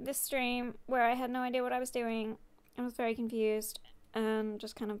this stream where I had no idea what I was doing. I was very confused and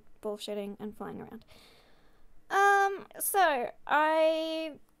just kind of bullshitting and flying around. So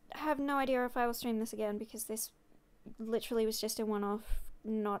I have no idea if I will stream this again because this literally was just a one-off,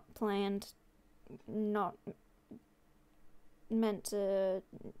 not planned, not meant to,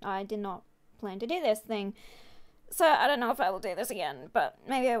 I did not plan to do this thing. So I don't know if I will do this again, but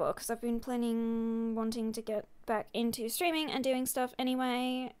maybe I will because I've been wanting to get back into streaming and doing stuff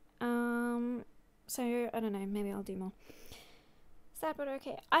anyway. So I don't know, maybe I'll do more. Sad but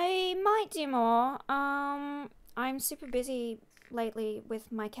okay. I might do more. I'm super busy lately with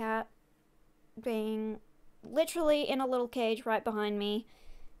my cat being literally in a little cage right behind me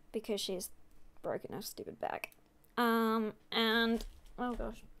because she's broken her stupid back. And oh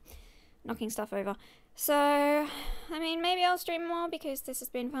gosh, knocking stuff over. So, I mean, maybe I'll stream more because this has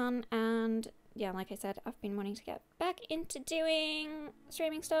been fun, and yeah, like I said, I've been wanting to get back into doing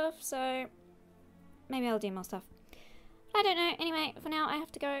streaming stuff, so maybe I'll do more stuff. I don't know. Anyway, for now, I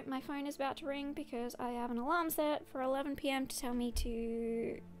have to go. My phone is about to ring because I have an alarm set for 11 PM to tell me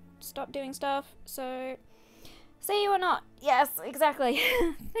to stop doing stuff, so see you or not. Yes, exactly.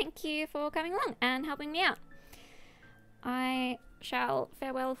 Thank you for coming along and helping me out. I shall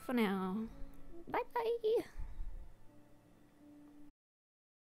farewell for now. Bye bye.